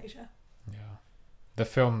of South Asia. Yeah. The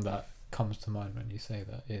film that comes to mind when you say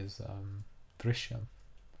that is Drishyam.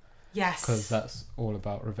 Yes. Because that's all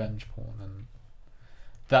about revenge porn, and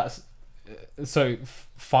that's... So,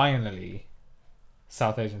 finally,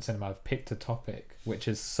 South Asian cinema have picked a topic which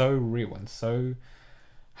is so real and so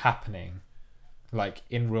happening, like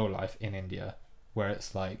in real life in India, where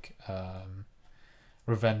it's like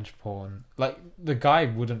revenge porn. Like the guy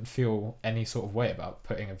wouldn't feel any sort of way about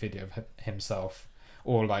putting a video of himself,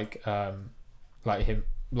 or like him,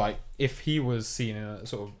 like if he was seen in a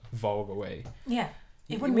sort of vulgar way. Yeah,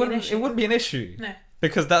 it wouldn't be an issue. No,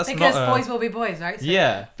 because boys will be boys, right?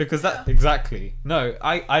 So because that exactly. No,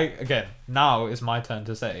 I again, now it's my turn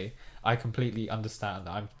to say I completely understand.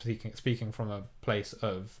 I'm speaking from a place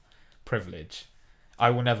of privilege. I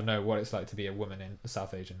will never know what it's like to be a woman in a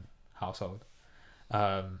South Asian household.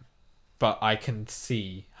 But I can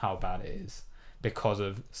see how bad it is because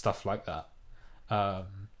of stuff like that.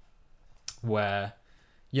 where,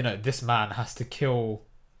 you know, this man has to kill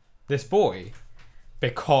this boy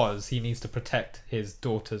because he needs to protect his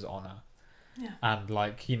daughter's honor. Yeah. And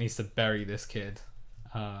like he needs to bury this kid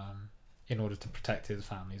in order to protect his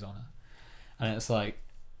family's honor. And it's like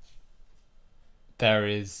there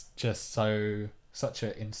is just such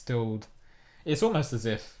a instilled, it's almost as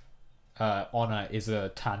if honor is a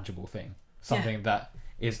tangible thing, something that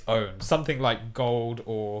is owned, something like gold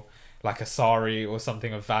or like a sari or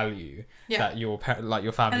something of value that your family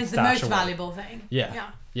and it's the stash most away. Valuable thing.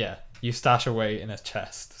 Yeah, you stash away in a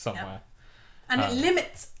chest somewhere. And it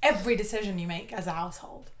limits every decision you make as a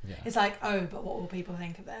household. Yeah. It's like, oh, but what will people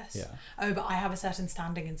think of this? Yeah. Oh, but I have a certain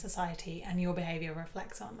standing in society and your behaviour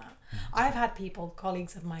reflects on that. I've had people,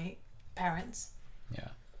 colleagues of my parents,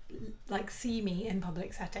 like see me in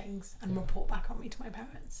public settings and report back on me to my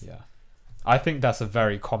parents. Yeah. I think that's a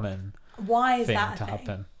very common Why is thing that to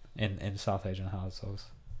happen in South Asian households.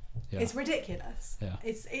 Yeah. It's ridiculous. Yeah.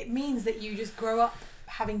 It means that you just grow up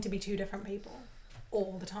having to be two different people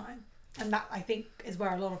all the time. And that, I think, is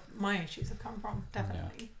where a lot of my issues have come from,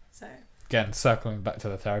 definitely. So again, circling back to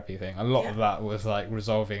the therapy thing, a lot of that was like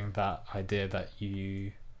resolving that idea that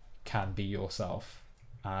you can be yourself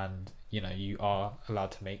and, you know, you are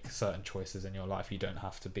allowed to make certain choices in your life. You don't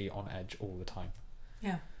have to be on edge all the time.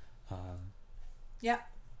 Yeah.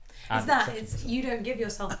 And it's you don't give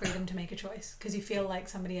yourself freedom to make a choice because you feel like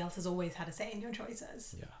somebody else has always had a say in your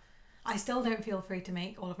choices. Yeah. I still don't feel free to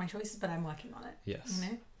make all of my choices, but I'm working on it. Yes. You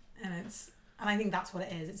know? And I think that's what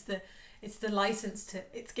it is. It's the license to,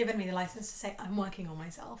 it's given me the license to say I'm working on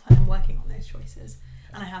myself and I'm working on those choices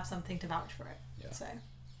and I have something to vouch for it. Yeah. So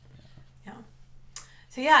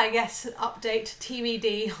So I guess update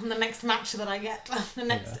TBD on the next match that I get, the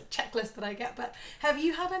next checklist that I get. But have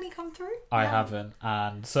you had any come through? I haven't.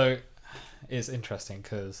 And so it's interesting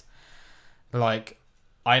because like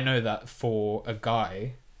I know that for a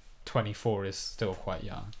guy 24 is still quite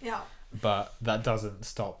young. Yeah. But that doesn't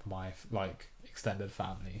stop my like extended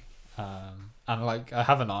family, and like I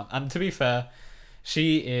have an aunt, and to be fair,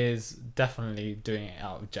 she is definitely doing it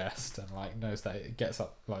out of jest and like knows that it gets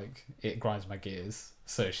up, like it grinds my gears,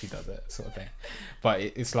 so she does it sort of thing. But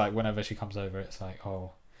it's like whenever she comes over, it's like,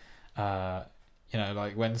 oh, you know,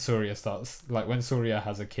 like when Surya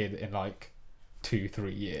has a kid in like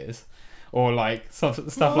 2-3 years, or like stuff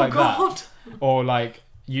like that, or like,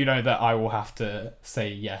 you know that I will have to say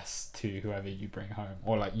yes to whoever you bring home,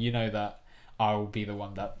 or like, you know that I will be the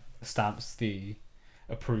one that stamps the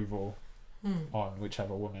approval on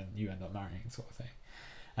whichever woman you end up marrying, sort of thing.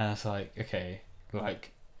 And it's like, okay,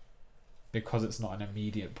 like because it's not an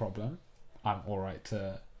immediate problem, I'm alright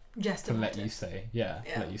to let you say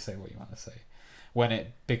let you say what you want to say. When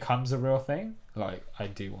it becomes a real thing, like I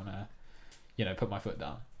do want to, you know, put my foot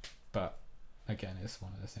down. But again, it's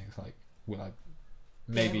one of those things like, will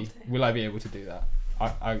I be able to do that?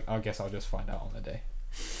 I guess I'll just find out on the day.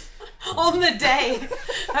 On the day.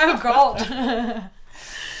 Oh God.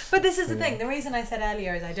 But this is the thing. The reason I said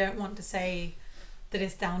earlier is I don't want to say that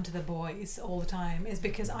it's down to the boys all the time, is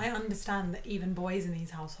because I understand that even boys in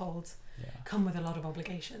these households come with a lot of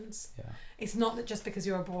obligations. Yeah. It's not that just because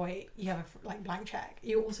you're a boy you have a like blank check.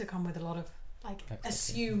 You also come with a lot of like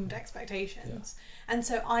assumed expectations. Yeah. And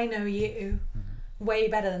so I know you way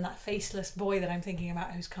better than that faceless boy that I'm thinking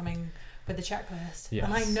about who's coming with the checklist. Yes.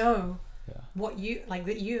 And I know what you like,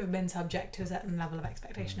 that you have been subject to a certain level of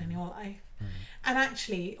expectation in your life. And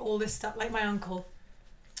actually all this stuff, like my uncle,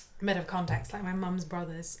 a bit of context, like my mum's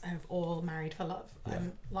brothers have all married for love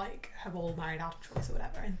and like have all married out of choice or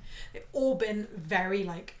whatever, and they've all been very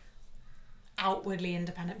like outwardly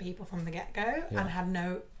independent people from the get-go and had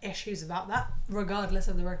no issues about that, regardless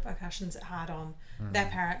of the repercussions it had on their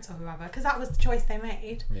parents or whoever, because that was the choice they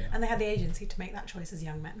made and they had the agency to make that choice as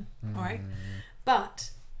young men. All right, but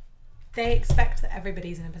they expect that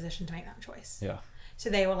everybody's in a position to make that choice. So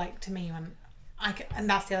they were like, to me, when and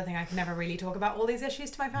that's the other thing, I can never really talk about all these issues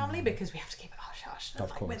to my family because we have to keep it hush and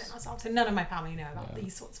like within ourselves, so none of my family know about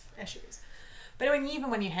these sorts of issues. But even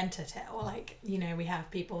when you hint at it, or like, you know, we have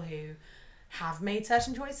people who have made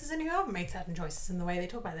certain choices and who haven't made certain choices, in the way they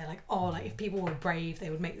talk about it, they're like, oh, like if people were brave they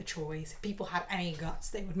would make the choice, if people had any guts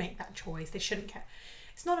they would make that choice, they shouldn't care.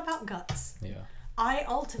 It's not about guts. I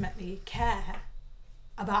ultimately care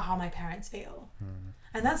about how my parents feel,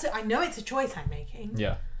 and that's it. I know it's a choice I'm making.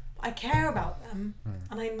 I care about them,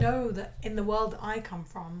 and I know that in the world that I come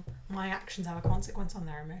from, my actions have a consequence on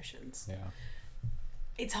their emotions.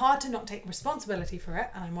 It's hard to not take responsibility for it,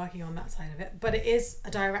 and I'm working on that side of it, but it is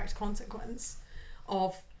a direct consequence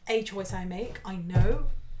of a choice I make, I know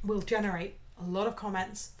will generate a lot of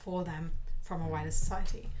comments for them from a wider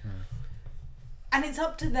society. And it's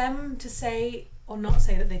up to them to say or not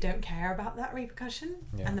say that they don't care about that repercussion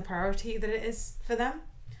and the priority that it is for them.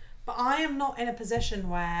 But I am not in a position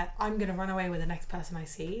where I'm going to run away with the next person I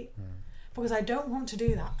see because I don't want to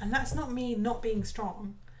do that. And that's not me not being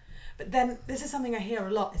strong. But then this is something I hear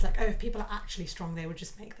a lot. It's like, oh, if people are actually strong, they would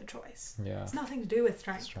just make the choice. Yeah. It's nothing to do with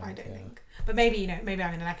strength, I don't think. But maybe I'm in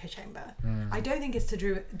an echo chamber. I don't think it's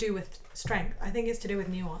to do with strength. I think it's to do with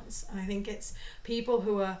nuance. And I think it's people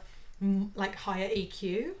who are like higher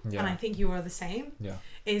EQ, and I think you are the same,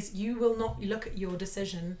 is you will not look at your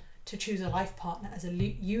decision to choose a life partner as a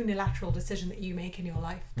unilateral decision that you make in your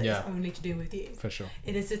life that is only to do with you. For sure.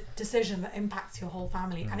 It is a decision that impacts your whole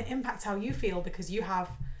family, and it impacts how you feel because you have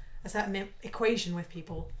a certain equation with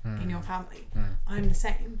people in your family. I'm the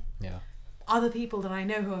same. Yeah. Other people that I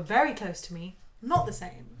know who are very close to me, not the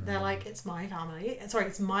same. They're like, it's my family. Sorry,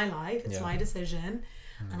 it's my life. It's my decision.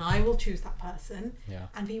 And I will choose that person,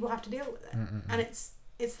 and people have to deal with it. And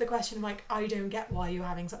it's the question of like, I don't get why you're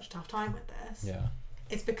having such a tough time with this. Yeah.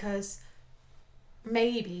 It's because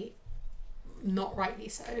maybe, not rightly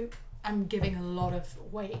so, I'm giving a lot of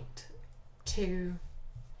weight to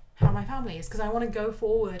how my family is because I want to go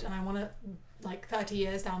forward and I want to, like 30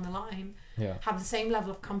 years down the line, have the same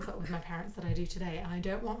level of comfort with my parents that I do today. And I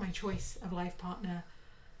don't want my choice of life partner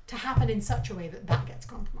to happen in such a way that gets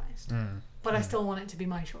compromised. But I still want it to be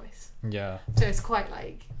my choice. Yeah. So it's quite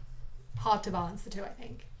like hard to balance the two, I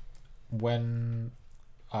think. When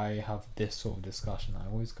I have this sort of discussion, I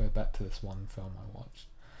always go back to this one film I watched.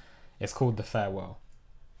 It's called The Farewell,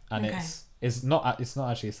 and it's not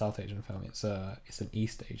actually a South Asian film. It's an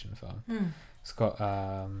East Asian film. It's got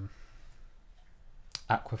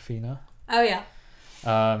Aquafina. Oh yeah.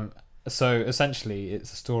 So essentially,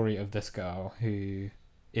 it's a story of this girl who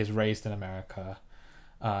is raised in America,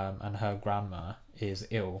 and her grandma is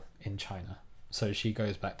ill in China. So she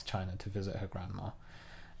goes back to China to visit her grandma.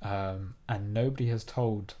 And nobody has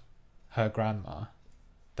told her grandma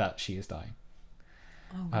that she is dying.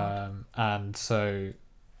 Oh, God. And so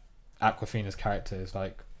Aquafina's character is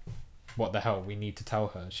like, what the hell, we need to tell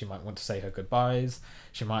her. She might want to say her goodbyes.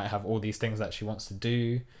 She might have all these things that she wants to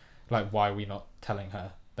do. Like, why are we not telling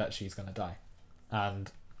her that she's going to die?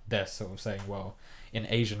 And they're sort of saying, well, in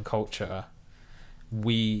Asian culture,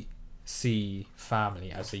 we see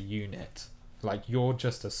family as a unit. Like, you're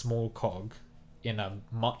just a small cog in a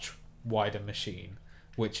much wider machine,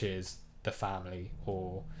 which is the family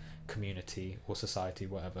or community or society,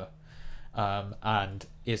 whatever. And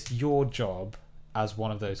it's your job as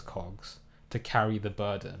one of those cogs to carry the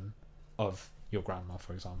burden of your grandma,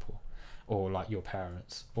 for example, or like your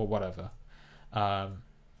parents or whatever.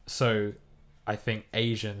 So I think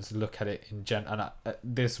Asians look at it in and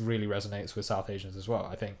this really resonates with South Asians as well.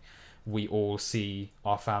 I think we all see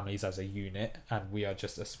our families as a unit, and we are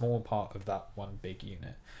just a small part of that one big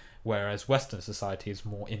unit. Whereas Western society is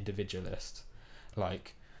more individualist.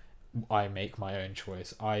 Like, I make my own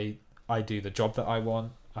choice. I do the job that I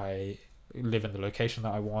want. I live in the location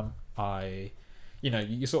that I want.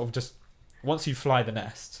 You sort of just, once you fly the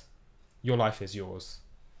nest, your life is yours,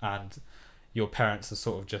 and your parents are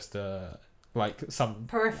sort of just like some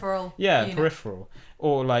peripheral. Yeah, peripheral.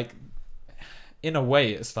 Or like, in a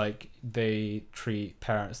way, it's like they treat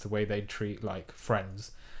parents the way they treat like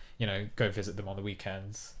friends. Go visit them on the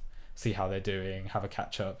weekends, see how they're doing, have a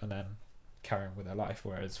catch up, and then carry on with their life.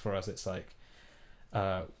 Whereas for us, it's like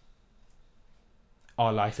our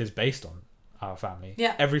life is based on our family.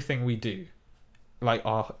 Yeah. Everything we do, like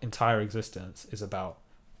our entire existence, is about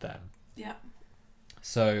them. Yeah.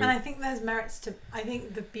 So. And I think there's merits to. I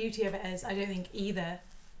think the beauty of it is, I don't think either,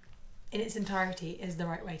 in its entirety, is the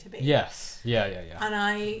right way to be. Yes. Yeah.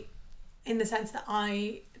 And in the sense that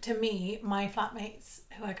to me, my flatmates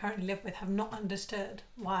who I currently live with have not understood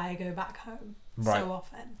why I go back home so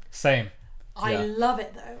often. Same. I love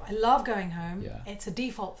it though. I love going home. Yeah. It's a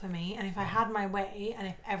default for me, and if I had my way and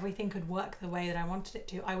if everything could work the way that I wanted it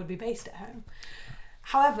to, I would be based at home.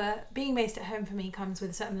 However, being based at home for me comes with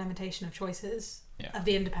a certain limitation of choices of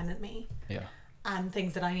the independent me. Yeah. And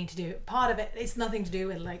things that I need to do. Part of it's nothing to do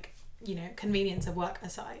with like, convenience of work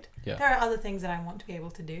aside. Yeah. There are other things that I want to be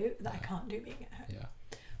able to do that I can't do being at home. Yeah.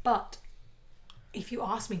 But if you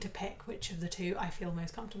ask me to pick which of the two I feel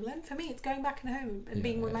most comfortable in, for me it's going back in home and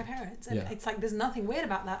being with my parents. And it's like there's nothing weird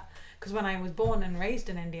about that, because when I was born and raised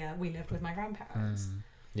in India, we lived with my grandparents.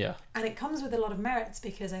 Yeah. And it comes with a lot of merits,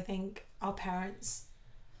 because I think our parents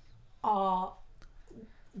are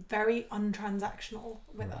very untransactional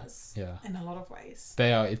with us in a lot of ways.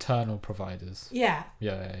 They are eternal providers. Yeah.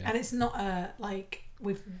 Yeah. And it's not like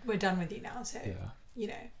we're done with you now, so you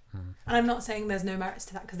know. And I'm not saying there's no merits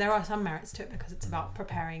to that, because there are some merits to it, because it's about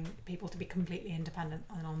preparing people to be completely independent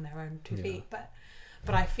and on their own two feet. But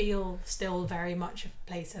I feel still very much a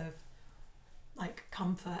place of like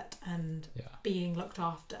comfort and being looked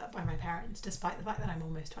after by my parents, despite the fact that I'm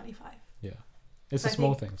almost 25. Yeah, it's the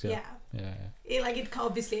small things. Yeah.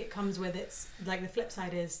 Obviously it comes with, it's like the flip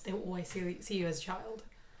side is they will always see you as a child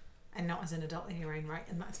and not as an adult in your own right,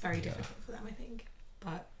 and that's very difficult for them, I think.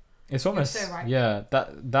 But it's almost so right.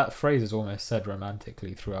 that phrase is almost said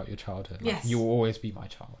romantically throughout your childhood. Like, yes, you will always be my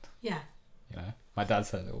child. Yeah, you know, my dad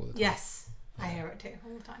says it all the time. Yes, I hear it too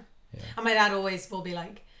all the time. Yeah. And my dad always will be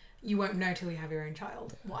like, you won't know till you have your own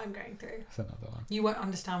child what I'm going through. That's another one. You won't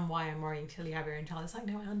understand why I'm worrying till you have your own child. It's like,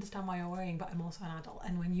 no, I understand why you're worrying, but I'm also an adult.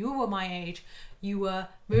 And when you were my age, you were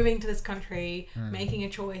moving to this country, making a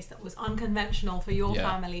choice that was unconventional for your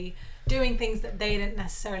family, doing things that they didn't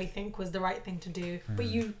necessarily think was the right thing to do. But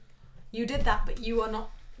you did that, but you are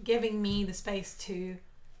not giving me the space to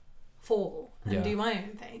fall and do my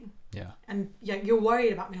own thing. Yeah. And you're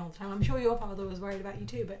worried about me all the time. I'm sure your father was worried about you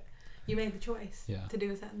too, but you made the choice to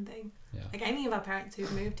do a certain thing. Yeah. Like any of our parents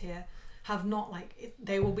who've moved here have not,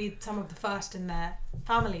 they will be some of the first in their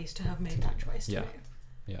families to have made that choice to move.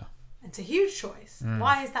 Yeah. It's a huge choice.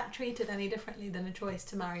 Why is that treated any differently than a choice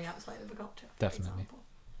to marry outside of a culture? Definitely.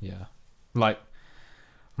 Yeah. Like,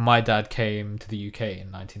 my dad came to the UK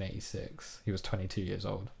in 1986. He was 22 years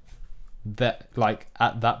old. That,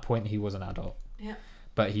 at that point, he was an adult. Yeah.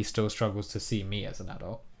 But he still struggles to see me as an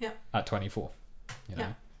adult. Yeah. At 24. You know?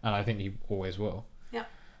 Yeah. And I think he always will. Yeah.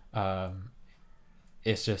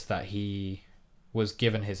 It's just that he was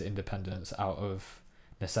given his independence out of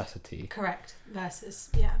necessity. Correct. Versus,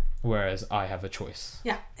 whereas I have a choice.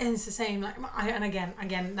 Yeah, and it's the same. Like, and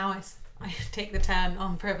again, now I take the turn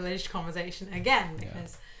on privileged conversation again,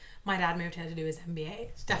 because my dad moved here to do his MBA.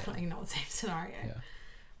 It's definitely not the same scenario. Yeah.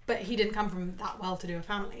 But he didn't come from that well-to-do a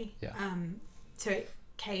family. Yeah. So it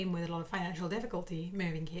came with a lot of financial difficulty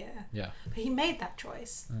moving here. Yeah. But he made that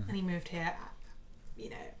choice, and he moved here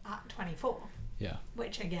at 24. Yeah.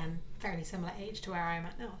 Which again, very similar age to where I am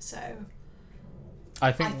at now. So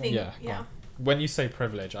I think when you say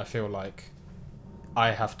privilege, I feel like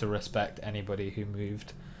I have to respect anybody who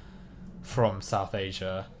moved from South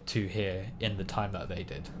Asia to here in the time that they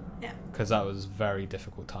did. Yeah. Because that was a very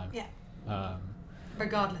difficult time. Yeah.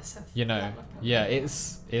 Regardless of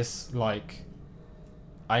it's like,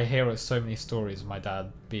 I hear so many stories of my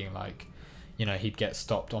dad being like, he'd get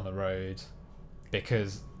stopped on the road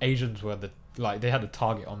because Asians were they had a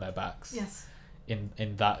target on their backs. Yes.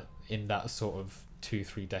 In that sort of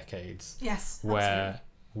 2-3 decades. Yes. Where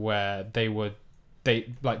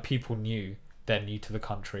people knew they're new to the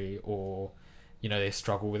country, or they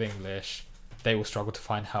struggle with English, they will struggle to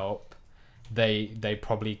find help. They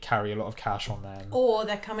probably carry a lot of cash on them, or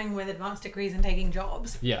they're coming with advanced degrees and taking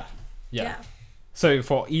jobs. Yeah. So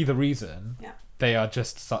for either reason, they are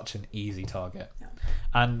just such an easy target. Yeah.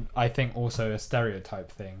 And I think also a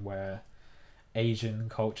stereotype thing where Asian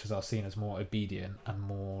cultures are seen as more obedient and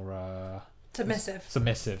more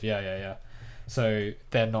submissive. Yeah. So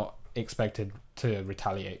they're not expected to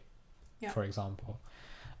retaliate, for example.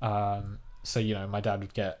 So my dad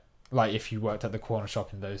would get, if you worked at the corner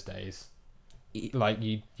shop in those days,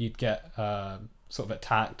 you'd get sort of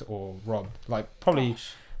attacked or robbed, probably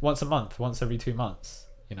once a month, once every 2 months.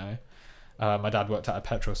 My dad worked at a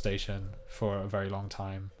petrol station for a very long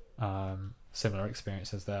time. Similar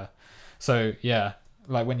experiences there. So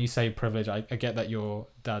when you say privilege, I get that your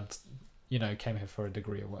dad came here for a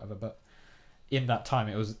degree or whatever, but in that time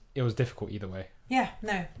it was difficult either way. Yeah,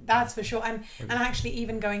 no, that's for sure. And actually,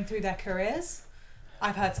 even going through their careers,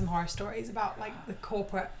 I've heard some horror stories about the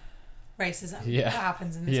corporate racism that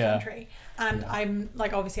happens in this country. And I'm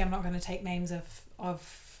obviously I'm not going to take names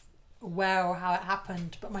of where or how it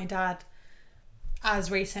happened, but my dad, as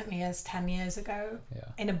recently as 10 years ago,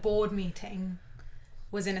 in a board meeting,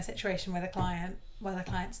 was in a situation with a client where the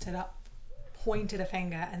client stood up, pointed a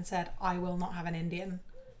finger and said, I will not have an Indian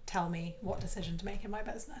tell me what decision to make in my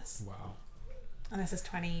business. Wow. And this is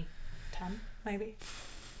 2010 maybe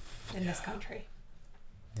in this country.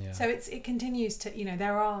 Yeah. So it continues to,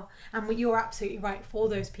 there are, and you're absolutely right, for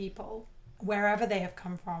those people, wherever they have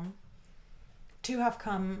come from, to have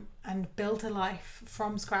come and built a life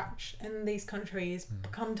from scratch in these countries,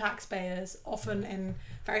 become taxpayers, often in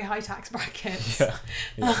very high tax brackets,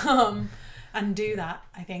 and do that,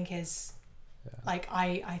 I think is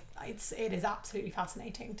it is absolutely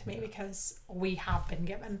fascinating to me, because we have been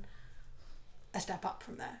given a step up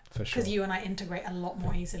from there. For sure. Because you and I integrate a lot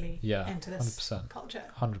more easily into this 100%. Culture.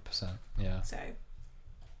 100%. Yeah. So,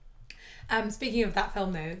 Speaking of that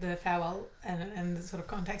film though, the farewell and the sort of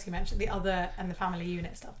context you mentioned, the other and the family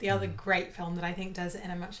unit stuff. The other great film that I think does it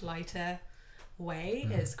in a much lighter way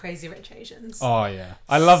is Crazy Rich Asians. Oh yeah,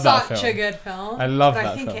 I love that film. Such a good film. I love but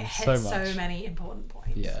that I think film it hits so much. so many important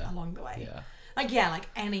points along the way. Yeah. Like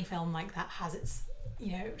any film like that has its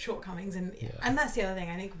shortcomings, and that's the other thing.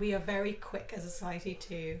 I think we are very quick as a society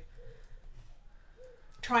to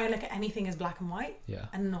try and look at anything as black and white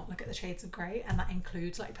and not look at the shades of grey, and that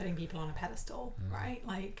includes like putting people on a pedestal, right?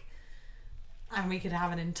 Like, and we could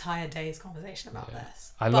have an entire day's conversation about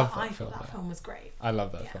this. I thought that film was great. I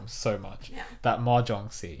love that film so much. Yeah. That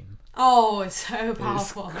mahjong scene. Oh, it's so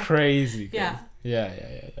powerful. It's crazy good. Yeah.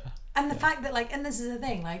 Yeah. And the fact that like, and this is the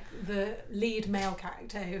thing, like the lead male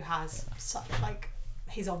character who has such like,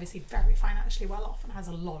 he's obviously very financially well off and has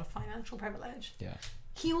a lot of financial privilege. Yeah.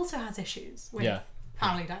 He also has issues with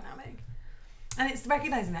family dynamic. And it's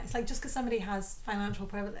recognizing that. It's like, just because somebody has financial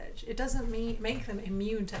privilege, it doesn't make them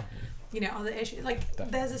immune to, other issues. Like,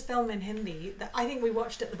 there's this film in Hindi that I think we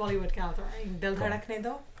watched at the Bollywood Gathering, Dil Dhadakne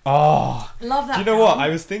Do. Oh, love that. Do you know film. what? I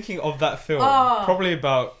was thinking of that film probably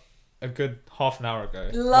about a good half an hour ago.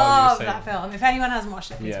 Love that film. If anyone hasn't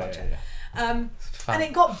watched it, please watch it. Yeah. And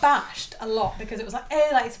it got bashed a lot because it was like,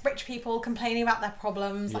 it's rich people complaining about their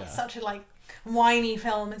problems, like such a like whiny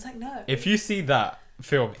film. It's like, no. If you see that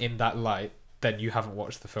film in that light, then you haven't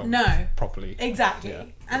watched the film properly. Exactly. Yeah.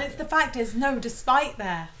 And it's the fact is, no, despite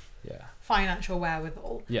their Yeah. financial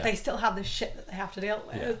wherewithal, Yeah. they still have this shit that they have to deal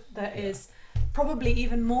with that is probably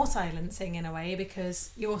even more silencing in a way,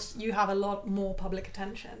 because you have a lot more public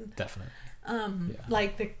attention. Definitely.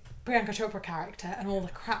 Like the Priyanka Chopra character and all the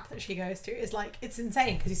crap that she goes through is like, it's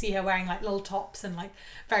insane, because you see her wearing like little tops and like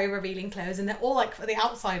very revealing clothes, and they're all like, for the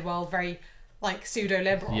outside world, very like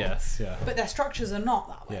pseudo-liberal. Yes, yeah. But their structures are not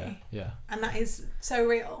that way. Yeah. And that is so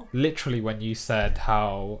real. Literally, when you said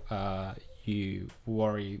how you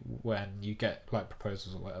worry when you get like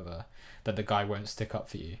proposals or whatever that the guy won't stick up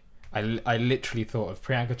for you, I literally thought of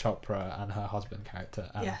Priyanka Chopra and her husband character,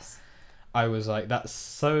 and Yes. I was like, that's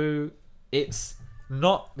so, it's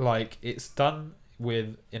not like, it's done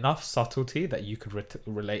with enough subtlety that you could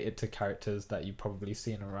relate it to characters that you've probably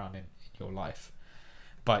seen around in your life,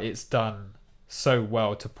 but it's done so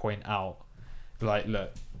well to point out, like,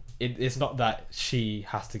 look, it's not that she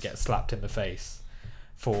has to get slapped in the face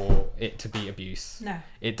for it to be abuse. No.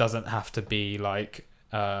 It doesn't have to be like,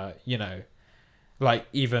 like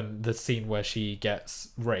even the scene where she gets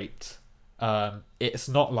raped, it's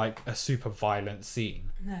not like a super violent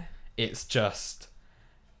scene. No. It's just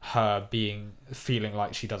her feeling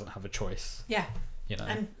like she doesn't have a choice. Yeah.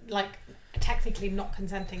 And like technically not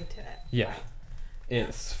consenting to it. Yeah. Right?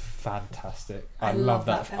 It's fantastic. I love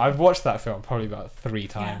that film. I've watched that film probably about 3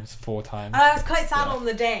 times, 4 times. And I was quite sad on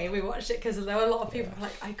the day we watched it, because there were a lot of people who were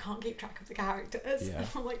like, I can't keep track of the characters. Yeah. And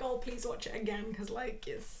I'm like, oh, please watch it again, because like,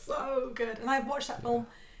 it's so good. And I've watched that film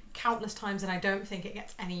countless times, and I don't think it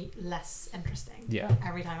gets any less interesting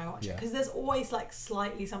every time I watch it, because there's always like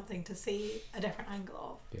slightly something to see a different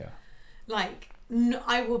angle of. Like,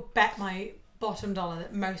 I will bet my bottom dollar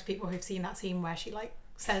that most people who've seen that scene where she like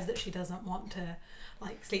says that she doesn't want to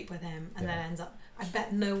like sleep with him and then ends up, I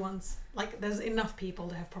bet no one's like, there's enough people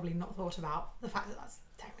that have probably not thought about the fact that that's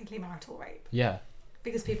technically marital rape.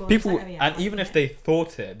 Because people like, oh, and even if they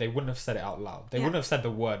thought it, they wouldn't have said it out loud. They wouldn't have said the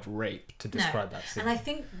word rape to describe that scene. And I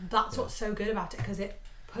think that's what's so good about it, because it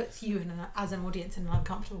puts you as an audience in an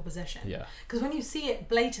uncomfortable position. Because when you see it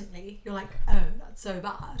blatantly, you're like, oh, that's so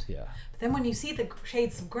bad. But then when you see the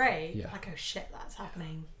shades of grey, you're like, oh shit, that's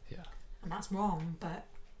happening. And that's wrong, but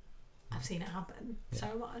I've seen it happen so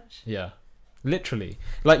much. Literally,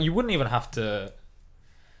 like you wouldn't have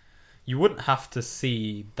to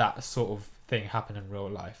see that sort of thing happen in real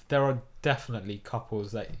life. There are definitely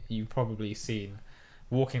couples that you've probably seen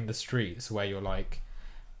walking the streets where you're like,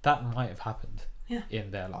 that might have happened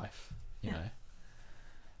in their life, you know.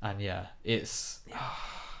 And it's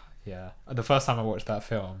the first time I watched that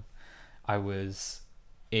film, I was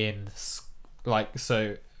in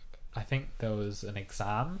so I think there was an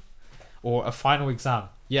exam or a final exam.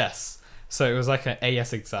 Yes. So it was like an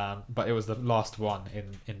AS exam, but it was the last one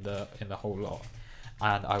in the whole lot.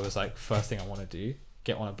 And I was like, first thing I want to do,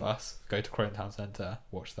 get on a bus, go to Croydon Town Centre,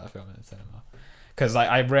 watch that film in the cinema. Because like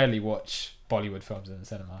I rarely watch Bollywood films in the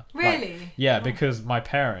cinema. Really? Like, because my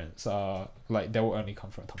parents are like, they will only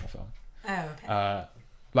come for a Tamil film. Oh, okay.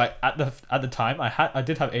 Like at the time, I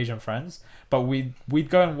did have Asian friends, but we'd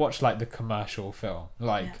go and watch like the commercial film,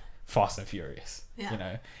 like Fast and Furious. You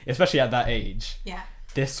know, especially at that age.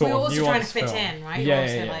 This sort of nuanced also trying to fit film. in, right? Yeah,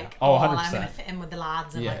 also yeah. like, 100%. I'm going to fit in with the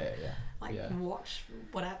lads and like Yeah. watch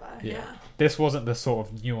whatever. Yeah. Yeah. This wasn't the sort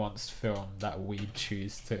of nuanced film that we'd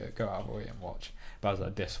choose to go out of our way and watch, but I was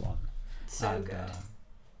like, this one. So And, good.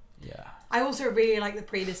 Yeah. I also really like the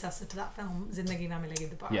predecessor to that film, Zindagi Na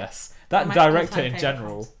Milegi Dobara. Yes. That my director all-time in favourite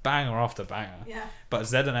general, films. banger after banger. Yeah. But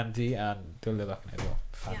Z and MD and Dil Dhadakne Do,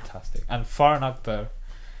 fantastic. And Farhan Akhtar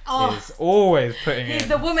Oh, is always putting he's in.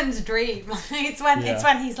 the woman's dream. it's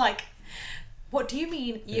when he's like, what do you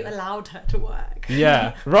mean you Yeah. allowed her to work?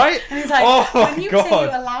 Yeah, right? And he's like, Oh, when you say God.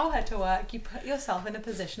 you allow her to work, you put yourself in a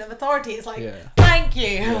position of authority. It's like, Yeah. thank you.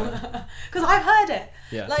 Yeah. Because I've heard it.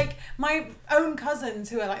 Yeah. Like, my own cousins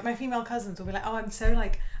who are like, my female cousins will be like, oh, I'm so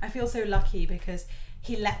like, I feel so lucky because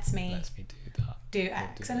he lets me Lets me do that. do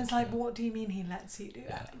X. And it's like, yeah. what do you mean he lets you do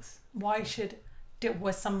Yeah. X? Why should...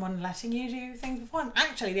 Was someone letting you do things before? And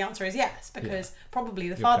actually, the answer is yes, because probably the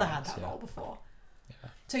Your father parents, had that yeah. role before. Yeah.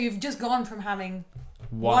 So you've just gone from having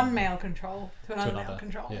one male control to another male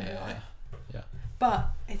control in your life. Yeah.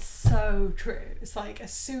 But it's so true. It's like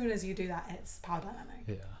as soon as you do that, it's power dynamic.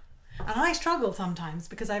 Yeah. And I struggle sometimes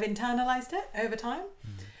because I've internalized it over time.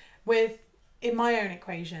 Mm. With, in my own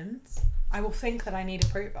equations, I will think that I need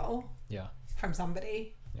approval Yeah. from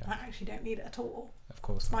somebody. Yeah. I actually don't need it at all. Of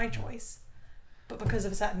course. It's my choice. But because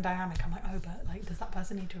of a certain dynamic, I'm like, oh, but like, does that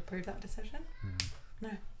person need to approve that decision? Mm. No,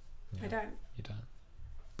 Yeah. I don't. You don't.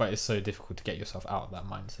 But it's so difficult to get yourself out of that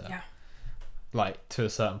mindset. Yeah. Like to a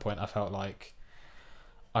certain point, I felt like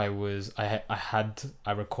I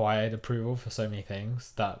required approval for so many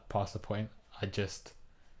things that past the point I just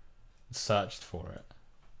searched for it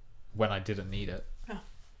when I didn't need it. Yeah.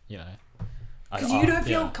 You know. Because you don't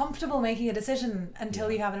feel yeah. comfortable making a decision until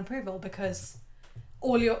Yeah. you have an approval because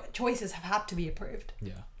all your choices have had to be approved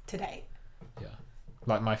Yeah. to date. Yeah.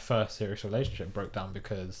 Like my first serious relationship broke down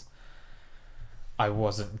because I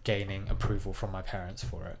wasn't gaining approval from my parents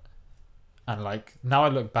for it. And like now I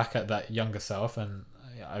look back at that younger self and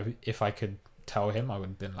if I could tell him, I would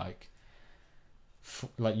have been like,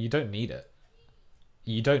 like, you don't need it.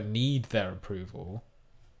 You don't need their approval.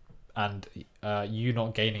 And you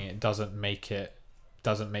not gaining it doesn't make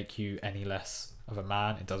you any less of a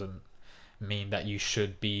man. It doesn't mean that you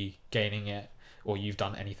should be gaining it or you've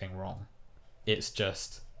done anything wrong. It's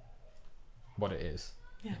just what it is.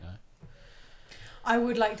 Yeah. You know? I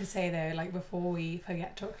would like to say though, like before we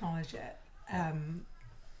forget to acknowledge it,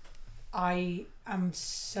 I am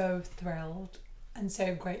so thrilled and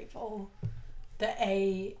so grateful that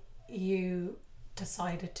A, you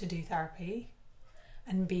decided to do therapy,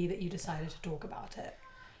 and B, that you decided to talk about it,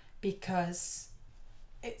 because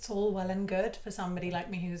it's all well and good for somebody like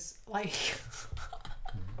me who's like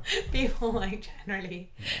people like generally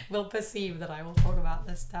will perceive that I will talk about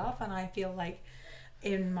this stuff, and I feel like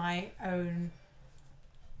in my own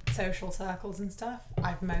social circles and stuff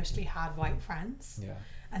I've mostly had white friends, Yeah.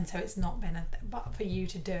 and so it's not been but for you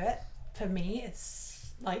to do it, for me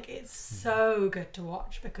it's like it's so good to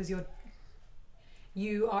watch because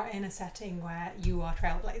you are in a setting where you are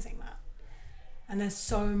trailblazing that, and there's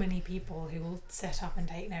so many people who will sit up and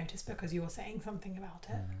take notice because you're saying something about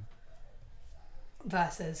it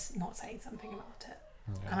versus not saying something about it.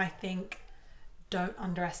 Yeah. And I think don't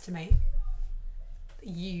underestimate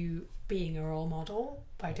you being a role model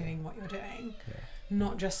by doing what you're doing,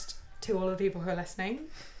 not just to all of the people who are listening,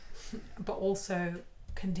 but also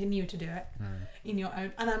continue to do it in your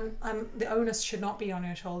own. And I'm the onus should not be on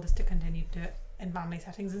your shoulders to continue to do it in family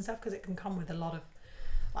settings and stuff, because it can come with a lot of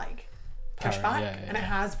like pushback, and it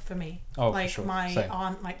has for me. For sure. My Same.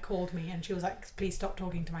 aunt like called me and she was like, please stop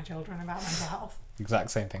talking to my children about mental health.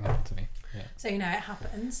 Exact same thing happened to me. Yeah. So it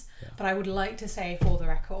happens. Yeah. But I would like to say, for the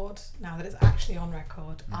record, now that it's actually on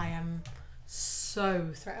record, I am so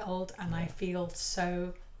thrilled and I feel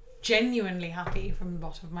so genuinely happy from the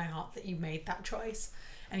bottom of my heart that you made that choice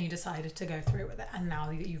and you decided to go through with it, and now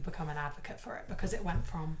that you've become an advocate for it, because it went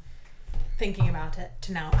from thinking about it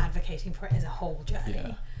to now advocating for it as a whole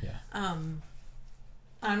journey.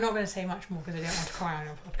 I'm not going to say much more because I don't want to cry on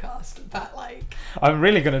your podcast, but like I'm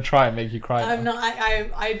really gonna try and make you cry. I'm now. not.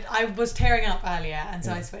 I was tearing up earlier, and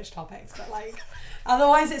so I switched topics. But like,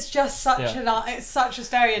 otherwise, it's just such it's such a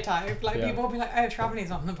stereotype. Like people will be like, "Oh,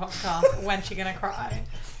 Travani's on the podcast. When's she gonna cry?"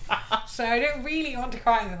 So I don't really want to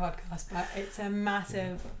cry on the podcast, but it's a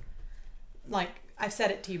massive. Like I've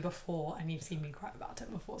said it to you before, and you've seen me cry about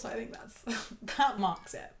it before, so I think that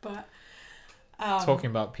marks it. But talking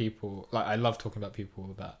about people, like I love talking about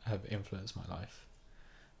people that have influenced my life,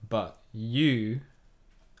 but you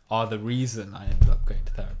are the reason I ended up going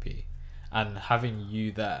to therapy, and having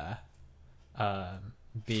you there,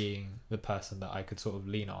 being the person that I could sort of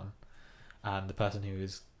lean on, and the person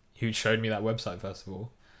who showed me that website first of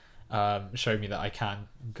all, showed me that I can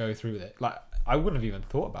go through with it. Like, I wouldn't have even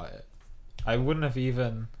thought about it. I wouldn't have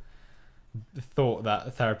even thought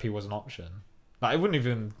that therapy was an option. Like, I wouldn't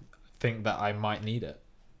even think that I might need it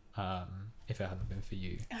if it hadn't been for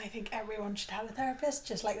you. I think everyone should have a therapist,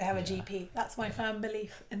 just like they have a GP. That's my firm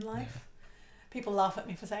belief in life. People laugh at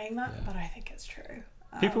me for saying that, but I think it's true.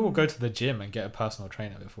 People will go to the gym and get a personal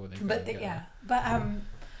trainer before they go.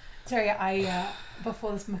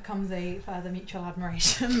 Before this becomes a further mutual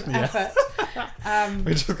admiration effort,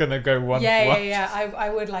 we're just gonna go one.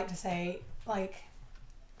 I would like to say, like,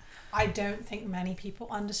 I don't think many people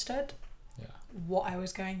understood what I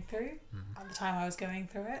was going through at the time I was going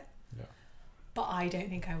through it. Yeah. But I don't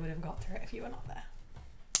think I would have got through it if you were not there.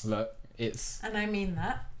 Look, and I mean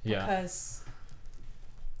that because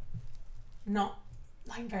not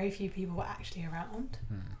like very few people were actually around,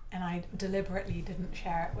 and I deliberately didn't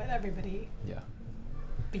share it with everybody. Yeah.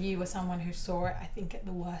 But you were someone who saw it, I think, at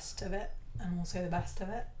the worst of it and also the best of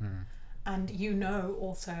it. And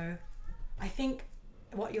also, I think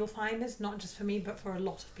what you'll find is not just for me, but for a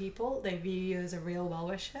lot of people, they view you as a real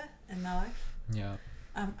well-wisher in their life. Yeah.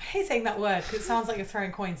 I hate saying that word because it sounds like you're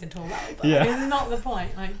throwing coins into a well, but it's not the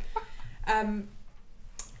point. Like,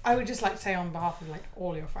 I would just like to say on behalf of like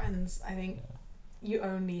all your friends, I think you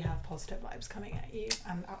only have positive vibes coming at you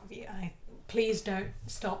and out of you. And please don't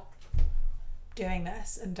stop doing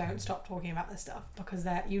this and don't stop talking about this stuff, because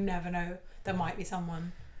you never know, there might be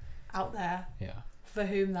someone out there for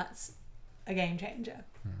whom that's a game changer.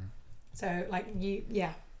 So like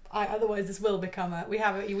otherwise this will become we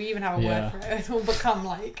even have a word for it. It will become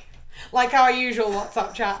like our usual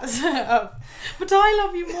WhatsApp chats of, but I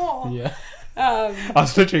love you more. I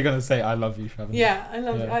was literally gonna say I love you, Shabby.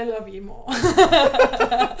 I love you more.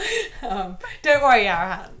 Don't worry,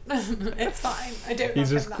 Arahan. It's fine. I don't.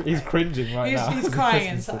 He's cringing right now. He's crying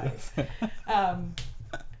inside.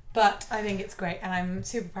 But I think it's great, and I'm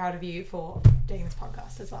super proud of you for doing this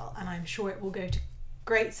podcast as well. And I'm sure it will go to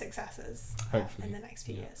great successes hopefully in the next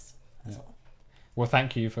few years as well. Well,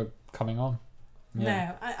 thank you for coming on.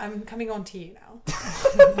 No, I'm coming on to you now.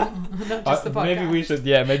 Not just the podcast. Maybe we should.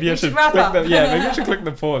 Yeah, maybe I should wrap up. Maybe I should click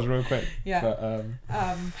the pause real quick. Yeah. But,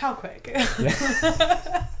 how quick?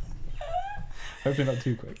 Hopefully not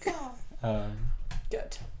too quick.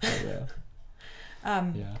 Good.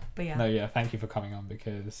 But yeah. No, yeah. Thank you for coming on,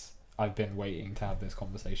 because I've been waiting to have this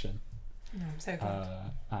conversation. I'm so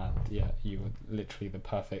glad. And you were literally the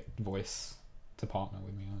perfect voice to partner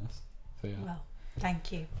with me on this. So yeah. Well,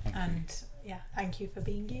 thank you. Thank you for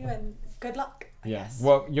being you, and good luck. I guess.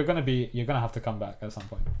 Well, you're gonna have to come back at some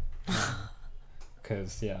point.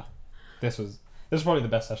 Because this was probably the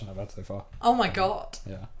best session I've had so far. Oh my god.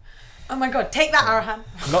 Yeah. Oh my god, take that, Arahan.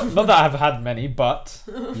 Not that I've had many, but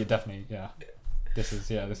you definitely This has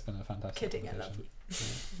been a fantastic. Kidding, I love you.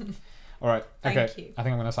 All right. Okay. Thank you. I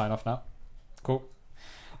think I'm gonna sign off now. Cool.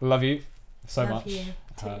 Love you so much. You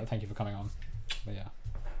too. Thank you for coming on. But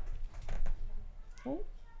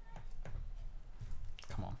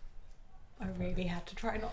Come on. I really had to try not